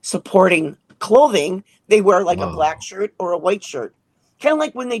supporting clothing. They wear like a black shirt or a white shirt. Kind of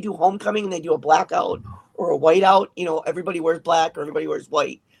like when they do homecoming and they do a blackout or a whiteout. Everybody wears black or everybody wears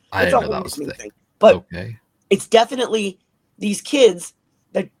white. I That's didn't a know that was the homecoming thing. But okay. It's definitely these kids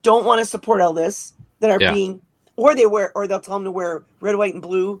that don't want to support all this that are being, or they'll tell them to wear red, white, and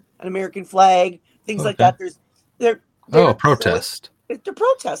blue, an American flag, things like that. They're protest. They're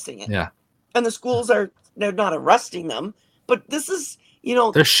protesting it. Yeah. And the schools they're not arresting them, but this is,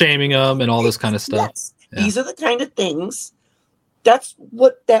 they're shaming them and all this kind of stuff. Yes. Yeah. These are the kind of things. That's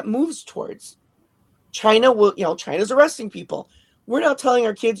what that moves towards. China's arresting people. We're now telling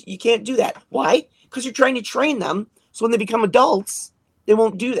our kids you can't do that. Why? Because you're trying to train them so when they become adults, they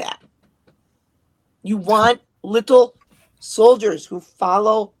won't do that. You want little soldiers who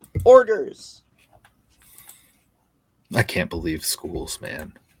follow orders. I can't believe schools,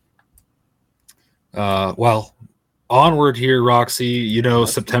 man. Well, onward here, Roxy.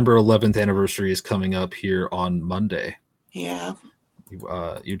 September 11th anniversary is coming up here on Monday. Yeah.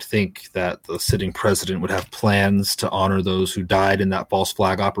 You'd think that the sitting president would have plans to honor those who died in that false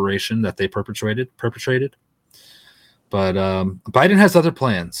flag operation that they perpetrated. But Biden has other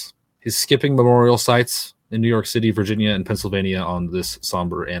plans. He's skipping memorial sites in New York City, Virginia, and Pennsylvania on this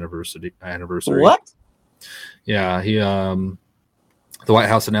somber anniversary. What? Yeah, the White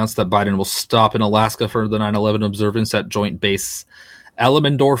House announced that Biden will stop in Alaska for the 9/11 observance at Joint Base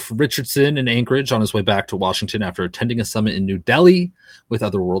Elmendorf-Richardson in Anchorage on his way back to Washington after attending a summit in New Delhi with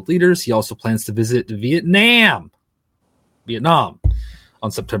other world leaders. He also plans to visit Vietnam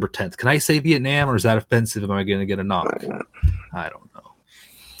on September 10th. Can I say Vietnam, or is that offensive? Am I going to get a knock? I don't know.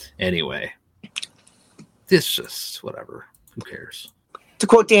 Anyway, this just whatever. Who cares? To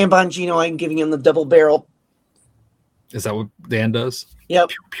quote Dan Bongino, I'm giving him the double barrel. Is that what Dan does? Yep.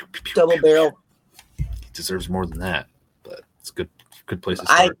 Pew, pew, pew, pew, double pew, barrel. He deserves more than that, but it's a good place to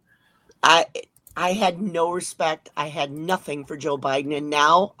start. I had no respect. I had nothing for Joe Biden, and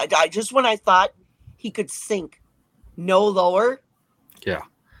now I just when I thought he could sink no lower. Yeah.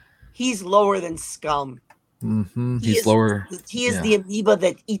 He's lower than scum. Mm-hmm. He He's is, lower. He is the amoeba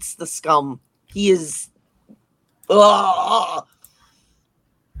that eats the scum. He is. Oh.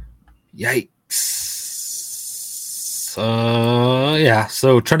 Yikes. Yeah.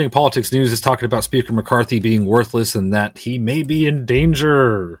 So trending politics news is talking about Speaker McCarthy being worthless and that he may be in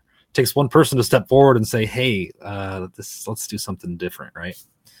danger. It takes one person to step forward and say, "Hey, let's do something different," right?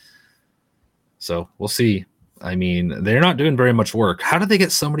 So we'll see. I mean, they're not doing very much work. How did they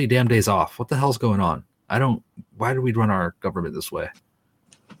get so many damn days off? What the hell's going on? Why do we run our government this way?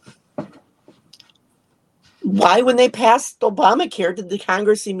 Why, when they passed Obamacare, did the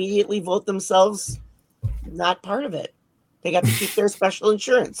Congress immediately vote themselves not part of it? They got to keep their special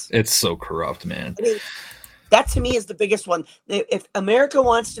insurance. It's so corrupt, man. I mean, that to me is the biggest one. If America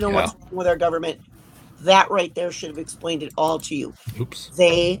wants to know what's wrong with our government, that right there should have explained it all to you. Oops.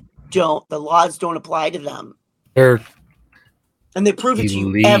 They don't. The laws don't apply to them. And they prove it to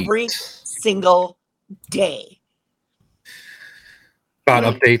you every single day. Got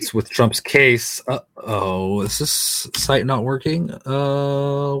updates with Trump's case. Is this site not working?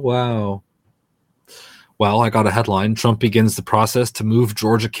 Wow. Well, I got a headline. Trump begins the process to move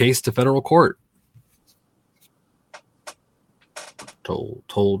Georgia case to federal court.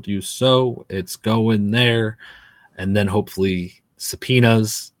 Told you so. It's going there. And then hopefully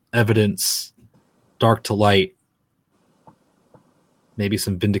subpoenas, evidence, dark to light, maybe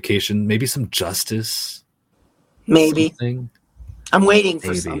some vindication, maybe some justice. Maybe. Something. I'm waiting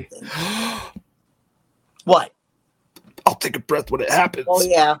for something. What? I'll take a breath when it happens. Oh,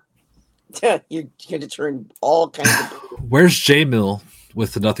 yeah. You're going to turn all kinds of... Where's J-Mill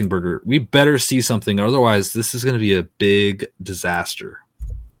with the Nothing Burger? We better see something. Otherwise, this is going to be a big disaster.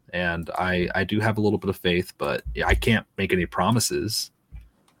 And I do have a little bit of faith, but I can't make any promises.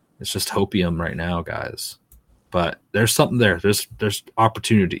 It's just hopium right now, guys. But there's something there. There's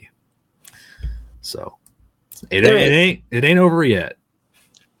opportunity. So it ain't over yet.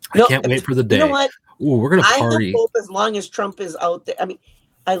 I can't wait for the day. You know what? Ooh, we're gonna party. I hope as long as Trump is out there. I mean,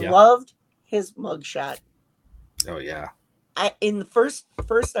 I loved his mugshot. Oh yeah. In the first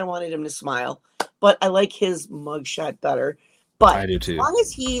I wanted him to smile, but I like his mugshot better. But I do too. As long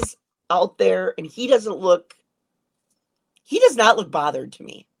as he's out there and he does not look bothered to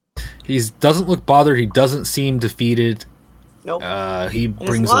me. He doesn't look bothered. He doesn't seem defeated. Nope. He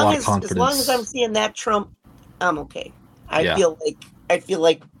brings a lot of confidence. As long as I'm seeing that Trump, I'm okay. I feel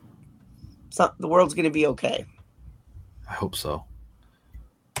like the world's going to be okay. I hope so.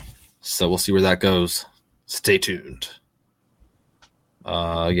 So we'll see where that goes. Stay tuned.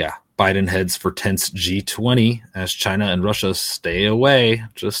 Biden heads for tense G20 as China and Russia stay away.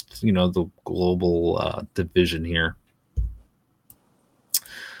 Just, the global division here.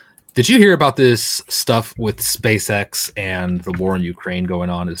 Did you hear about this stuff with SpaceX and the war in Ukraine going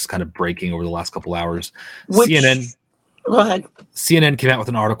on? It's kind of breaking over the last couple hours. Go ahead. CNN came out with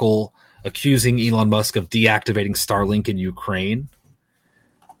an article accusing Elon Musk of deactivating Starlink in Ukraine.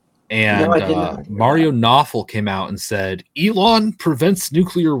 And Mario Nawfal came out and said, Elon prevents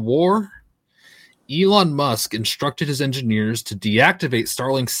nuclear war. Elon Musk instructed his engineers to deactivate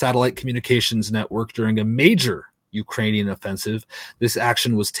Starlink's satellite communications network during a major Ukrainian offensive. This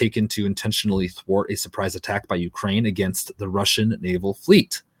action was taken to intentionally thwart a surprise attack by Ukraine against the Russian naval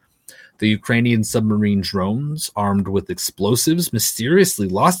fleet. The Ukrainian submarine drones, armed with explosives, mysteriously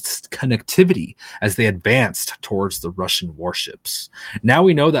lost connectivity as they advanced towards the Russian warships. Now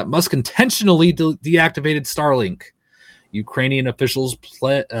we know that Musk intentionally deactivated Starlink. Ukrainian officials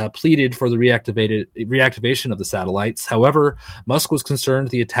pleaded for the reactivation of the satellites. However, Musk was concerned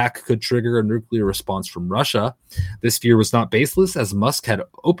the attack could trigger a nuclear response from Russia. This fear was not baseless, as Musk had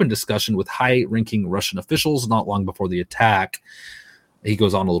open discussion with high-ranking Russian officials not long before the attack. He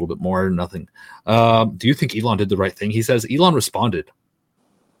goes on a little bit more, nothing. Do you think Elon did the right thing? He says, Elon responded.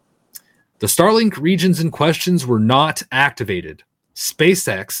 The Starlink regions in questions were not activated.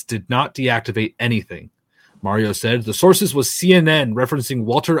 SpaceX did not deactivate anything. Mario said, the sources was CNN referencing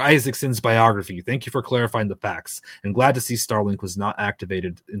Walter Isaacson's biography. Thank you for clarifying the facts. And glad to see Starlink was not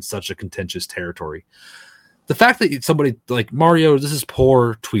activated in such a contentious territory. The fact that somebody like Mario, this is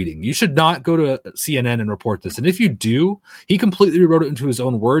poor tweeting. You should not go to CNN and report this. And if you do, he completely rewrote it into his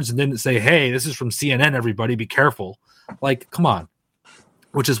own words and didn't say, hey, this is from CNN, everybody, be careful. Like, come on.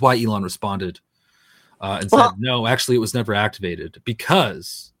 Which is why Elon responded and said, no, actually, it was never activated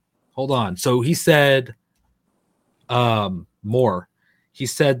because, hold on. So he said more. He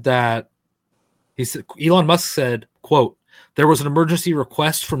said Elon Musk said, quote, there was an emergency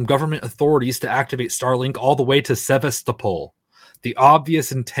request from government authorities to activate Starlink all the way to Sevastopol. The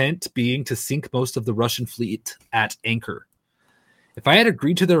obvious intent being to sink most of the Russian fleet at anchor. If I had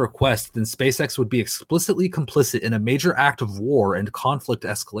agreed to their request, then SpaceX would be explicitly complicit in a major act of war and conflict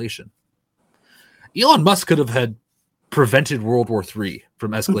escalation. Elon Musk could have had prevented World War III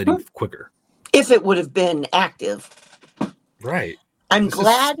from escalating quicker. If it would have been active. Right. I'm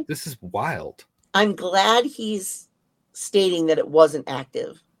glad. This is wild. I'm glad he's stating that it wasn't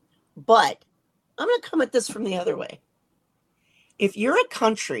active. But I'm going to come at this from the other way. If you're a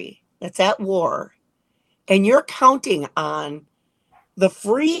country that's at war and you're counting on the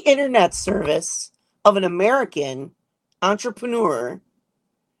free internet service of an American entrepreneur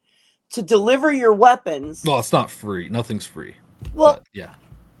to deliver your weapons. Well, it's not free. Nothing's free. Well, but, yeah.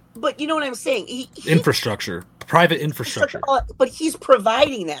 But you know what I'm saying? Infrastructure. Private infrastructure. But he's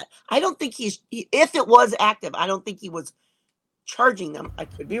providing that. I don't think if it was active, I don't think he was charging them. I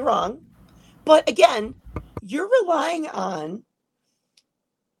could be wrong. But again, you're relying on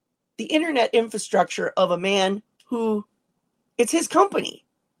the internet infrastructure of a man who it's his company.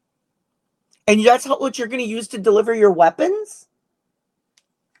 And that's what you're going to use to deliver your weapons?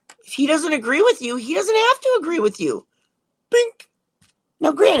 If he doesn't agree with you, he doesn't have to agree with you. Bink.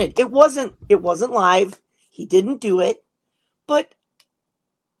 Now, granted, it wasn't live. He didn't do it. But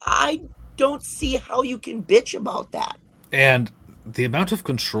I don't see how you can bitch about that. And the amount of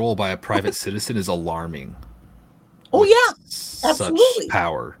control by a private citizen is alarming. Oh, yeah. Absolutely. Such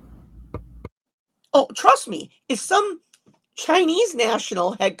power. Oh, trust me. If some Chinese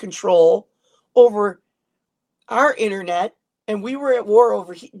national had control over our internet and we were at war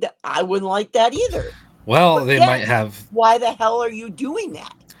over here, I wouldn't like that either. Well, but they again, might have... Why the hell are you doing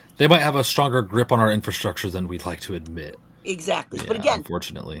that? They might have a stronger grip on our infrastructure than we'd like to admit. Exactly. Yeah, but again,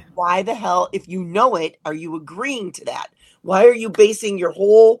 unfortunately, why the hell, if you know it, are you agreeing to that? Why are you basing your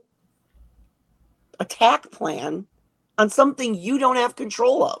whole attack plan on something you don't have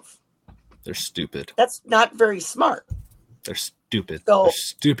control of? They're stupid. That's not very smart. They're stupid. So, they're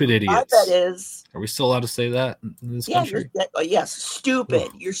stupid idiots. My bet is... Are we still allowed to say that in this country? Yes, stupid.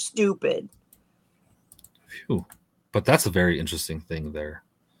 Ugh. You're stupid. Phew. But that's a very interesting thing there.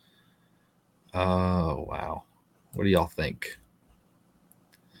 Oh, wow. What do y'all think?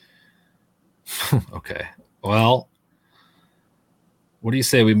 Okay. Well, what do you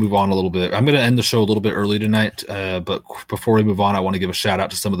say we move on a little bit? I'm going to end the show a little bit early tonight, but before we move on, I want to give a shout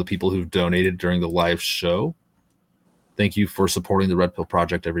out to some of the people who've donated during the live show. Thank you for supporting the Red Pill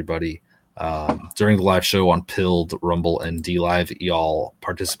Project, everybody. During the live show on Pilled, Rumble, and DLive, y'all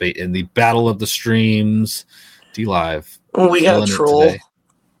participate in the Battle of the Streams. DLive. We got a troll.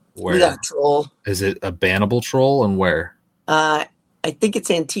 Where? We got a troll. Is it a bannable troll, and where? I think it's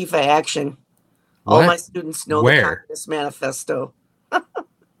Antifa Action. What? All my students know Where? the Communist Manifesto.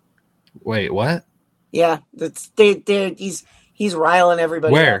 Wait, what? Yeah, he's riling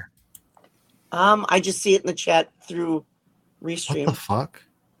everybody. Where? Up. I just see it in the chat through Restream. What the fuck?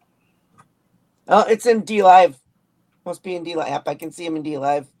 Oh, it's in DLive. Must be in DLive app. I can see him in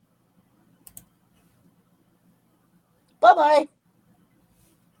DLive. Bye-bye.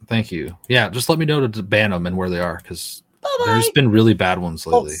 Thank you. Yeah, just let me know to ban them and where they are, because there's been really bad ones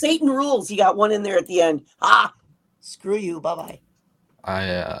lately. Oh, Satan rules. You got one in there at the end. Ah, screw you. Bye-bye.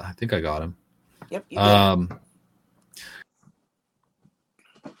 I think I got him. Yep, you did.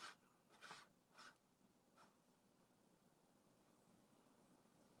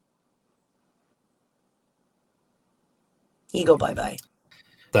 You go bye-bye.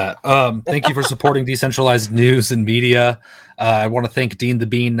 Thank you for supporting decentralized news and media. I want to thank Dean the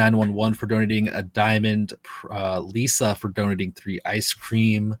Bean 911 for donating a diamond, Lisa for donating 3 ice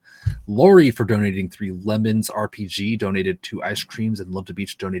cream, Lori for donating 3 lemons, RPG donated 2 ice creams, and Love the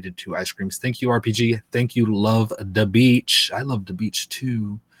Beach donated 2 ice creams. Thank you, RPG. Thank you, Love the Beach. I love the beach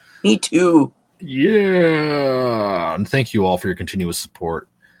too. Me too. Yeah. And thank you all for your continuous support.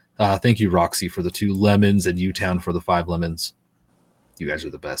 Thank you, Roxy, for the 2 lemons, and U-Town for the 5 lemons. You guys are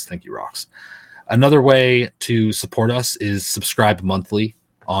the best. Thank you, Rox. Another way to support us is subscribe monthly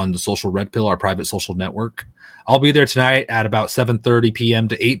on the Social Red Pill, our private social network. I'll be there tonight at about 7:30 p.m.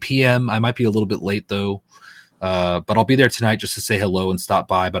 to 8 p.m. I might be a little bit late, though. But I'll be there tonight just to say hello and stop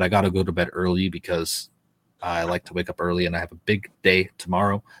by. But I got to go to bed early because I like to wake up early, and I have a big day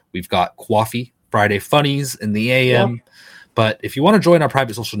tomorrow. We've got Coffee Friday Funnies in the AM. Yeah. But if you want to join our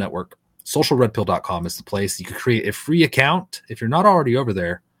private social network, socialredpill.com is the place. You can create a free account. If you're not already over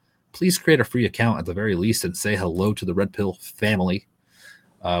there, please create a free account at the very least and say hello to the Red Pill family.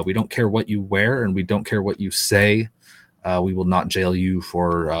 We don't care what you wear, and we don't care what you say. We will not jail you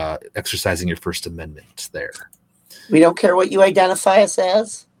for exercising your First Amendment there. We don't care what you identify us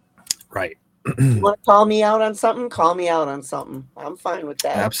as. Right. You want to call me out on something? Call me out on something. I'm fine with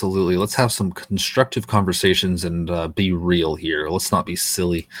that. Absolutely. Let's have some constructive conversations and be real here. Let's not be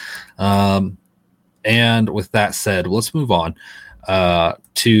silly. And with that said, let's move on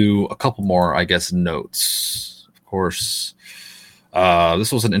to a couple more, I guess, notes. Of course,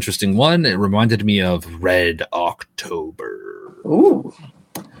 this was an interesting one. It reminded me of Red October. Ooh.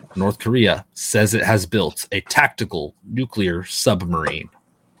 North Korea says it has built a tactical nuclear submarine.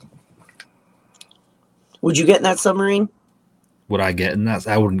 Would you get in that submarine? Would I get in that?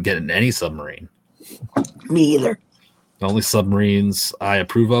 I wouldn't get in any submarine. Me either. The only submarines I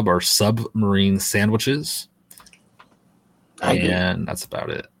approve of are submarine sandwiches. And that's about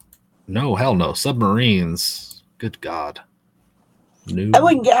it. No, hell no. Submarines. Good God. No.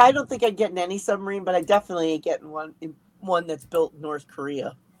 I don't think I'd get in any submarine, but I definitely ain't getting one that's built in North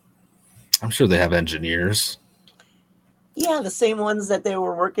Korea. I'm sure they have engineers. Yeah, the same ones that they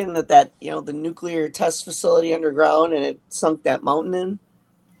were working at that, the nuclear test facility underground, and it sunk that mountain in.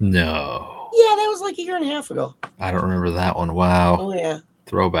 No. Yeah, that was like a year and a half ago. I don't remember that one. Wow. Oh, yeah.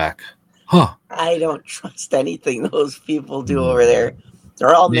 Throwback. Huh. I don't trust anything those people do over there.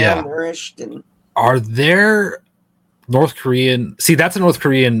 They're all malnourished. And are there North Korean... See, that's a North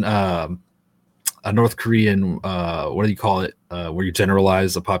Korean... what do you call it? Where you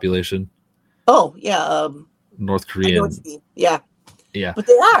generalize a population? Oh, yeah. North Korean. Yeah. Yeah. But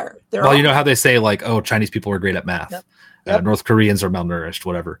they are. Well, you know how they say, like, oh, Chinese people are great at math. Yep. North Koreans are malnourished,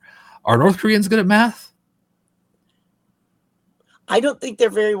 whatever. Are North Koreans good at math? I don't think they're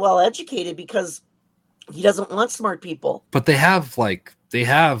very well educated because he doesn't want smart people. But they have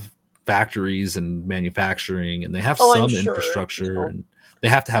factories and manufacturing, and they have some infrastructure, and they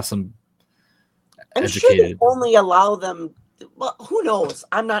have to have some educated. Sure they only allow them. Well, who knows?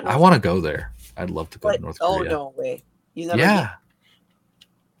 I'm not. I want to go there. I'd love to go to North Korea. Oh, no way. Yeah.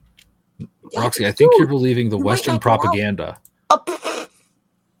 Roxy, I think you're believing the Western propaganda.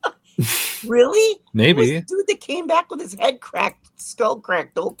 Really? Maybe. The dude that came back with his head skull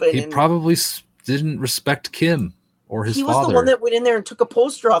cracked open. He probably didn't respect Kim or his father. He was the one that went in there and took a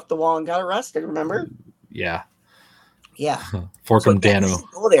poster off the wall and got arrested, remember? Yeah. Yeah. Forkum Dano.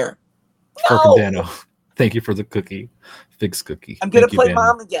 Go there. Forkum Dano. Thank you for the cookie. Fig's cookie. I'm going to play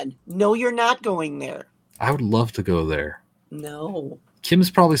mom again. No, you're not going there. I would love to go there. No.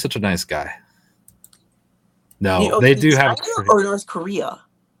 Kim's probably such a nice guy. No, they do have... China or North Korea?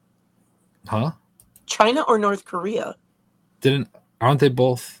 Huh? China or North Korea? Aren't they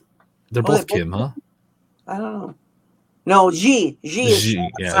both? They're both Kim, huh? I don't know. No, Xi is. Xi,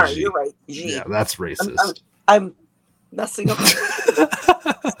 yeah, sorry, Xi. You're right. Xi. Yeah, that's racist. I'm messing up.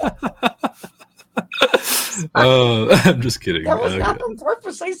 I'm just kidding. That was not on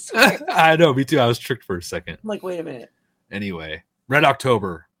purpose, I swear. I know, me too. I was tricked for a second. I'm like, wait a minute. Anyway, Red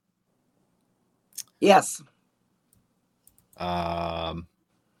October. Yes.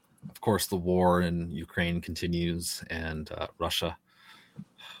 Of course, the war in Ukraine continues, and Russia,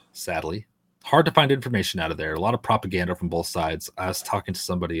 sadly, hard to find information out of there. A lot of propaganda from both sides. I was talking to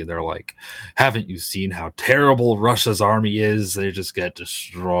somebody, and they're like, haven't you seen how terrible Russia's army is? They just get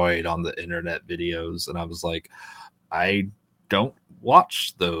destroyed on the internet videos. And I was like, I don't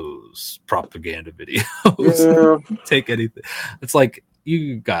watch those propaganda videos. Yeah. Take anything. It's like,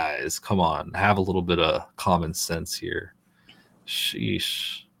 you guys, come on, have a little bit of common sense here.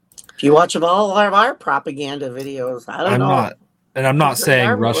 Sheesh. If you watch all of our propaganda videos, I don't know. I'm not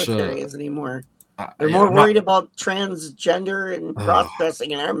saying Russia militaries anymore. They're more worried about transgender and cross-dressing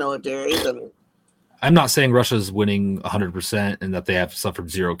in our military than. I'm not saying Russia's winning 100% and that they have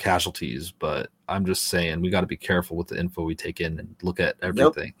suffered zero casualties, but I'm just saying we got to be careful with the info we take in and look at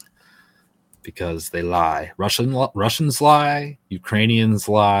everything because they lie. Russians lie. Ukrainians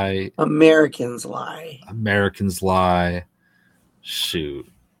lie. Americans lie. Shoot.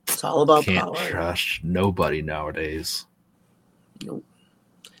 It's all about Can't power. trust nobody nowadays. Nope.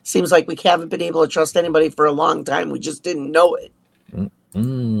 Seems like we haven't been able to trust anybody for a long time. We just didn't know it.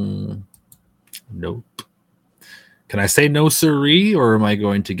 Nope. Can I say no siree, or am I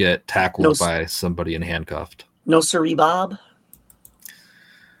going to get tackled by somebody and handcuffed? No siree, Bob.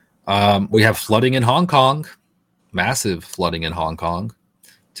 We have flooding in Hong Kong. Massive flooding in Hong Kong.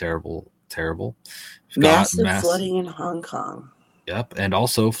 Terrible. Massive flooding in Hong Kong. Yep. And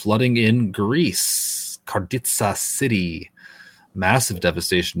also flooding in Greece. Karditsa City. Massive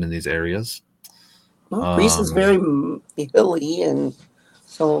devastation in these areas. Well, Greece is very hilly, and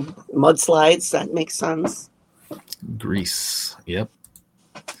so mudslides, that makes sense. Greece. Yep.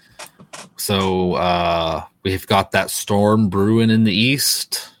 So we've got that storm brewing in the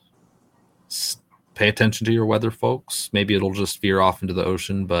east. Pay attention to your weather, folks. Maybe it'll just veer off into the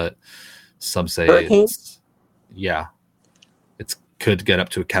ocean, but Some say Hurricane? it could get up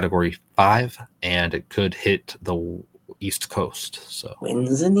to a category 5, and it could hit the East Coast. So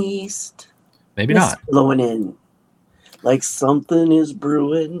Winds in the east. maybe Mist not. blowing in. Like something is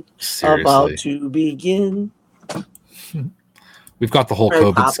brewing. Seriously. About to begin. We've got the whole Mary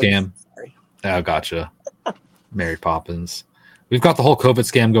COVID Poppins. scam. Sorry. Oh, gotcha. Mary Poppins. We've got the whole COVID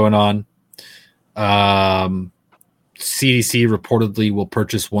scam going on. CDC reportedly will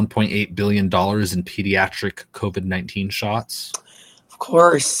purchase $1.8 billion in pediatric COVID-19 shots. Of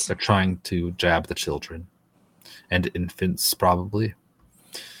course. They're trying to jab the children and infants, probably.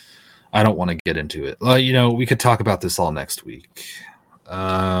 I don't want to get into it. We could talk about this all next week.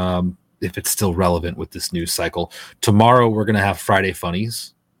 If it's still relevant with this news cycle. Tomorrow, we're going to have Friday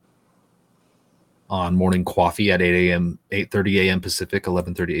Funnies on Morning Coffee at 8:30 a.m. Pacific,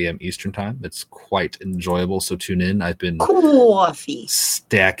 11:30 a.m. Eastern Time. It's quite enjoyable, so tune in. I've been Coffee.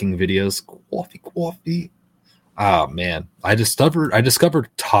 stacking videos. Coffee. Oh, man. I discovered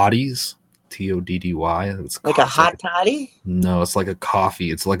Toddy's, Toddy. It's Like a hot toddy? No, it's like a coffee.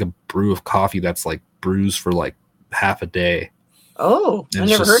 It's like a brew of coffee that's like brews for like half a day. Oh, And I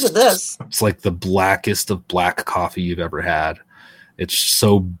it's never heard of this. It's like the blackest of black coffee you've ever had. It's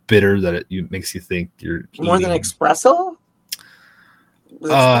so bitter that it makes you think you're More than eating, espresso?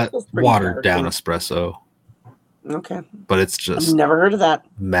 Espresso's pretty watered dark, down and- espresso. Okay. But it's I've just never heard of that.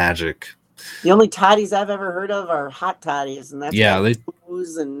 magic. The only toddies I've ever heard of are hot toddies, and that's Yeah, got they-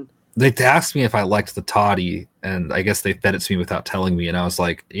 booze and They asked me if I liked the toddy, and I guess they fed it to me without telling me. And I was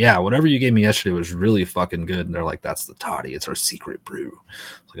like, yeah, whatever you gave me yesterday was really fucking good. And they're like, that's the toddy. It's our secret brew.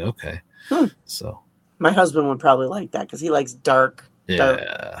 I was like, okay. So, my husband would probably like that because he likes dark.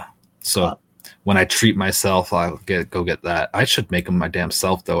 yeah. So when I treat myself, I'll go get that. I should make them my damn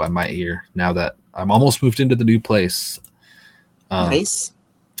self, though, at my ear, now that I'm almost moved into the new place. Nice.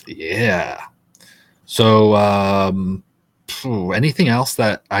 Yeah. So, anything else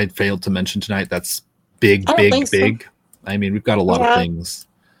that I failed to mention tonight that's big? I don't think so. I mean, we've got a lot of things,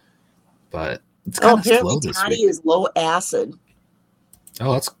 but it's kind of slow apparently this toddy week. is low acid.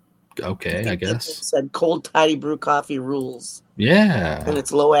 Oh, that's okay, I think it guess. said cold toddy brew coffee rules, Yeah. and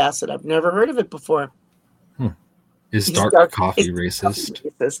it's low acid. I've never heard of it before. Is It's dark coffee it's racist?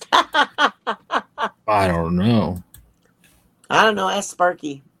 coffee racist. I don't know. I don't know. Ask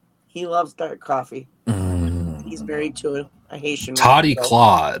Sparky. He loves dark coffee. Mm. He's married to a Haitian. Toddy woman, so-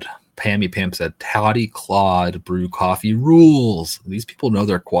 Claude. Pammy Pam said, Toddy Claude brew coffee rules. These people know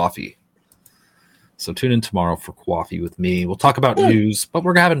their coffee. So tune in tomorrow for coffee with me. We'll talk about news, but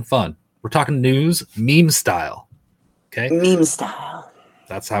we're having fun. We're talking news, meme style. Okay, Meme style.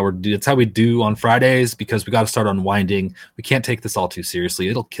 that's how we do on Fridays, because we got to start unwinding. We can't take this all too seriously.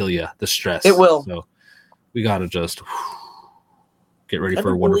 It'll kill you. The stress. It will. So we got to just get ready I've for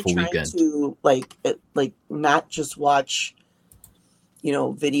a been wonderful really weekend. trying to like not just watch,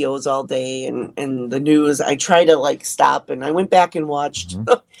 videos all day and the news. I try to like stop, and I went back and watched.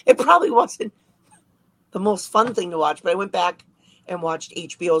 It probably wasn't the most fun thing to watch, but I went back and watched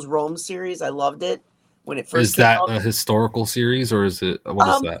HBO's Rome series. I loved it when it first Is came that out. a historical series, or is it what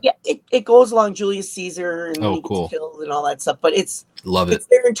is that? Yeah, it goes along Julius Caesar and Oh, he gets cool. killed and all that stuff, but it's Love it.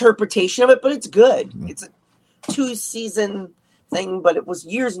 their interpretation of it, but it's good. Mhm. It's a 2-season thing, but it was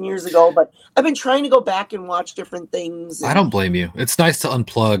years and years ago. But I've been trying to go back and watch different things. I don't blame you. It's nice to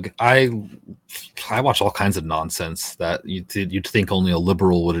unplug. I watch all kinds of nonsense that you'd think only a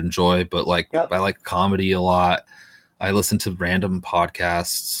liberal would enjoy, but Yep. I like comedy a lot. I listen to random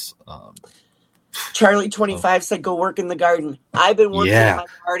podcasts. Charlie 25 said, "Go work in the garden." I've been working Yeah, in my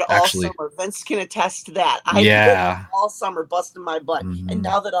yard all actually. summer. Vince can attest to that. I've Yeah. been all summer busting my butt, Mhm. and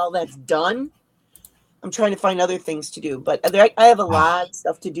now that all that's done, I'm trying to find other things to do. But I have a lot of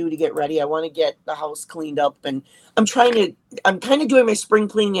stuff to do to get ready. I want to get the house cleaned up, and I'm kind of doing my spring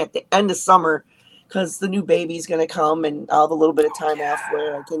cleaning at the end of summer because the new baby's going to come, and I'll have a little bit of time off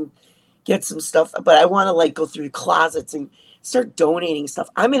where I can get some stuff. But I want to go through closets and start donating stuff.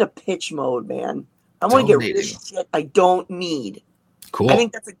 I'm in a pitch mode, man. I want to get rid of Donating. shit I don't need. Cool. I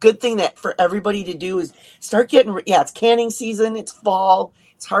think that's a good thing that for everybody to do is start getting. It's canning season. It's fall.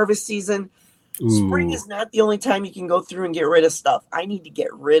 It's harvest season. Spring Ooh, is not the only time you can go through and get rid of stuff. I need to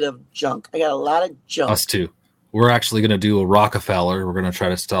get rid of junk. I got a lot of junk. us too. We're actually going to do a Rockefeller. We're going to try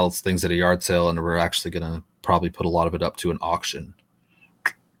to sell things at a yard sale, and we're actually going to probably put a lot of it up to an auction.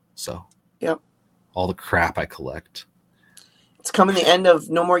 So, Yep. all the crap I collect. It's coming the end of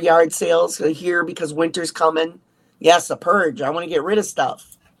no more yard sales here because winter's coming. Yes, a purge. I want to get rid of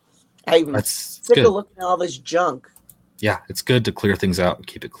stuff. I'm That's sick good. of looking at all this junk. Yeah, it's good to clear things out and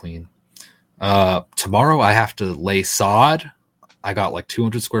keep it clean. Tomorrow I have to lay sod I got like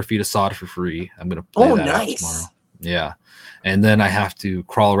 200 square feet of sod for free. I'm going to play that out tomorrow. Yeah. And then I have to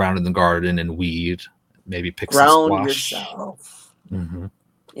crawl around in the garden and weed, maybe pick some squash. Yourself. Mm-hmm.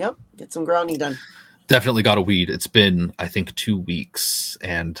 Yep. Get some grounding done. Definitely got to weed. It's been, I think, 2 weeks,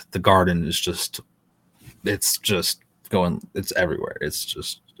 and the garden is just going, it's everywhere. It's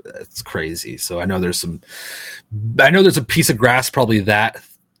crazy. So I know there's a piece of grass probably that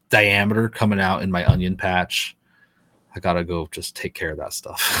diameter coming out in my onion patch. I got to go just take care of that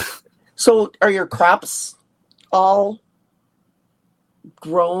stuff. So are your crops all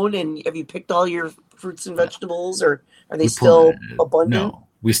grown, and have you picked all your fruits and vegetables, or are they still abundant? No,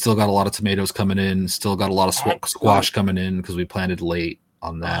 we still got a lot of tomatoes coming in, still got a lot of squash coming in because we planted late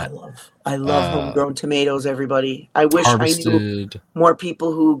on that. I love homegrown tomatoes, everybody. I wish I knew more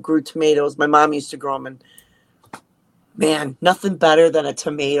people who grew tomatoes. My mom used to grow them, and man, nothing better than a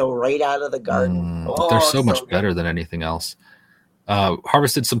tomato right out of the garden. They're so much better than anything else.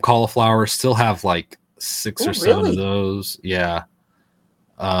 Harvested some cauliflower, still have like 6 or 7 of those. Yeah.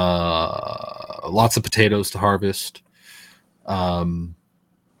 Lots of potatoes to harvest.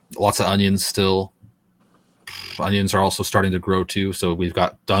 Lots of onions still. Onions are also starting to grow too. So we've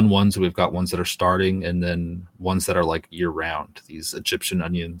got done ones, we've got ones that are starting, and then ones that are like year round. These Egyptian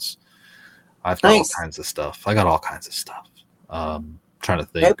onions. I've got all kinds of stuff. I got all kinds of stuff. Trying to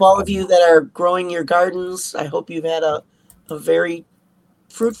think. I hope all of you that are growing your gardens, I hope you've had a very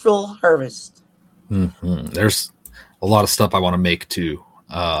fruitful harvest. Mm-hmm. There's a lot of stuff I want to make too.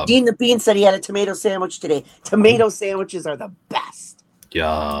 Dean the Bean said he had a tomato sandwich today. Tomato sandwiches are the best.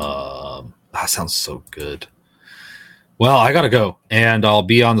 Yeah, that sounds so good. Well, I gotta go, and I'll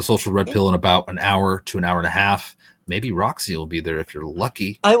be on the Social Red Pill in about an hour to an hour and a half. Maybe Roxy will be there if you're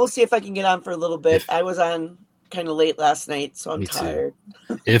lucky. I will see if I can get on for a little bit. I was on kind of late last night, so I'm tired.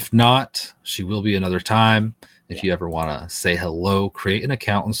 If not, she will be another time. If you ever want to say hello, create an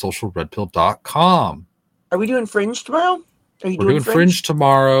account on socialredpill.com. Are we doing Fringe tomorrow? We're doing Fringe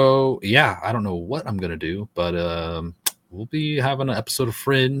tomorrow. Yeah, I don't know what I'm going to do, but we'll be having an episode of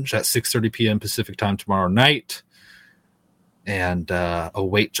Fringe at 6:30 p.m. Pacific time tomorrow night. And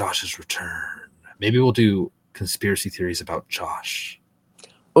await Josh's return. Maybe we'll do conspiracy theories about Josh.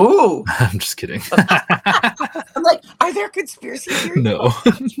 Ooh. I'm just kidding. I'm like, are there conspiracy theories? No.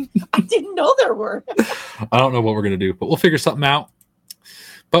 I didn't know there were. I don't know what we're going to do, but we'll figure something out.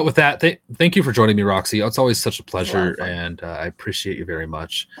 But with that, thank you for joining me, Roxy. It's always such a pleasure, and I appreciate you very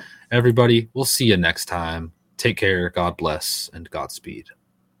much. Everybody, we'll see you next time. Take care, God bless, and Godspeed.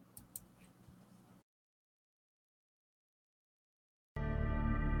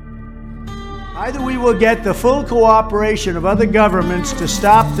 Either we will get the full cooperation of other governments to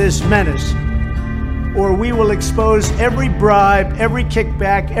stop this menace, or we will expose every bribe, every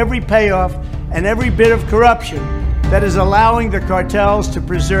kickback, every payoff, and every bit of corruption that is allowing the cartels to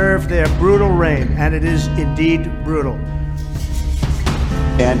preserve their brutal reign. And it is indeed brutal.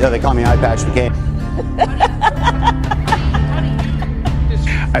 And they call me Eye Patch McCain.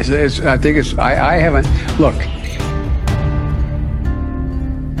 I haven't, look.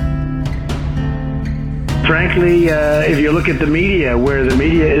 Frankly, if you look at the media, where the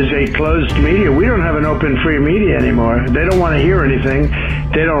media is a closed media, we don't have an open, free media anymore. They don't want to hear anything.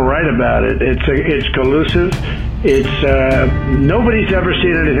 They don't write about it. It's collusive. Nobody's ever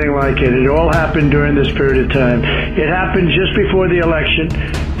seen anything like it. It all happened during this period of time. It happened just before the election.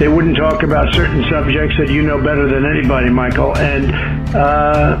 They wouldn't talk about certain subjects that you know better than anybody, Michael. And,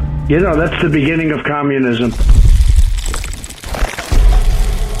 that's the beginning of communism.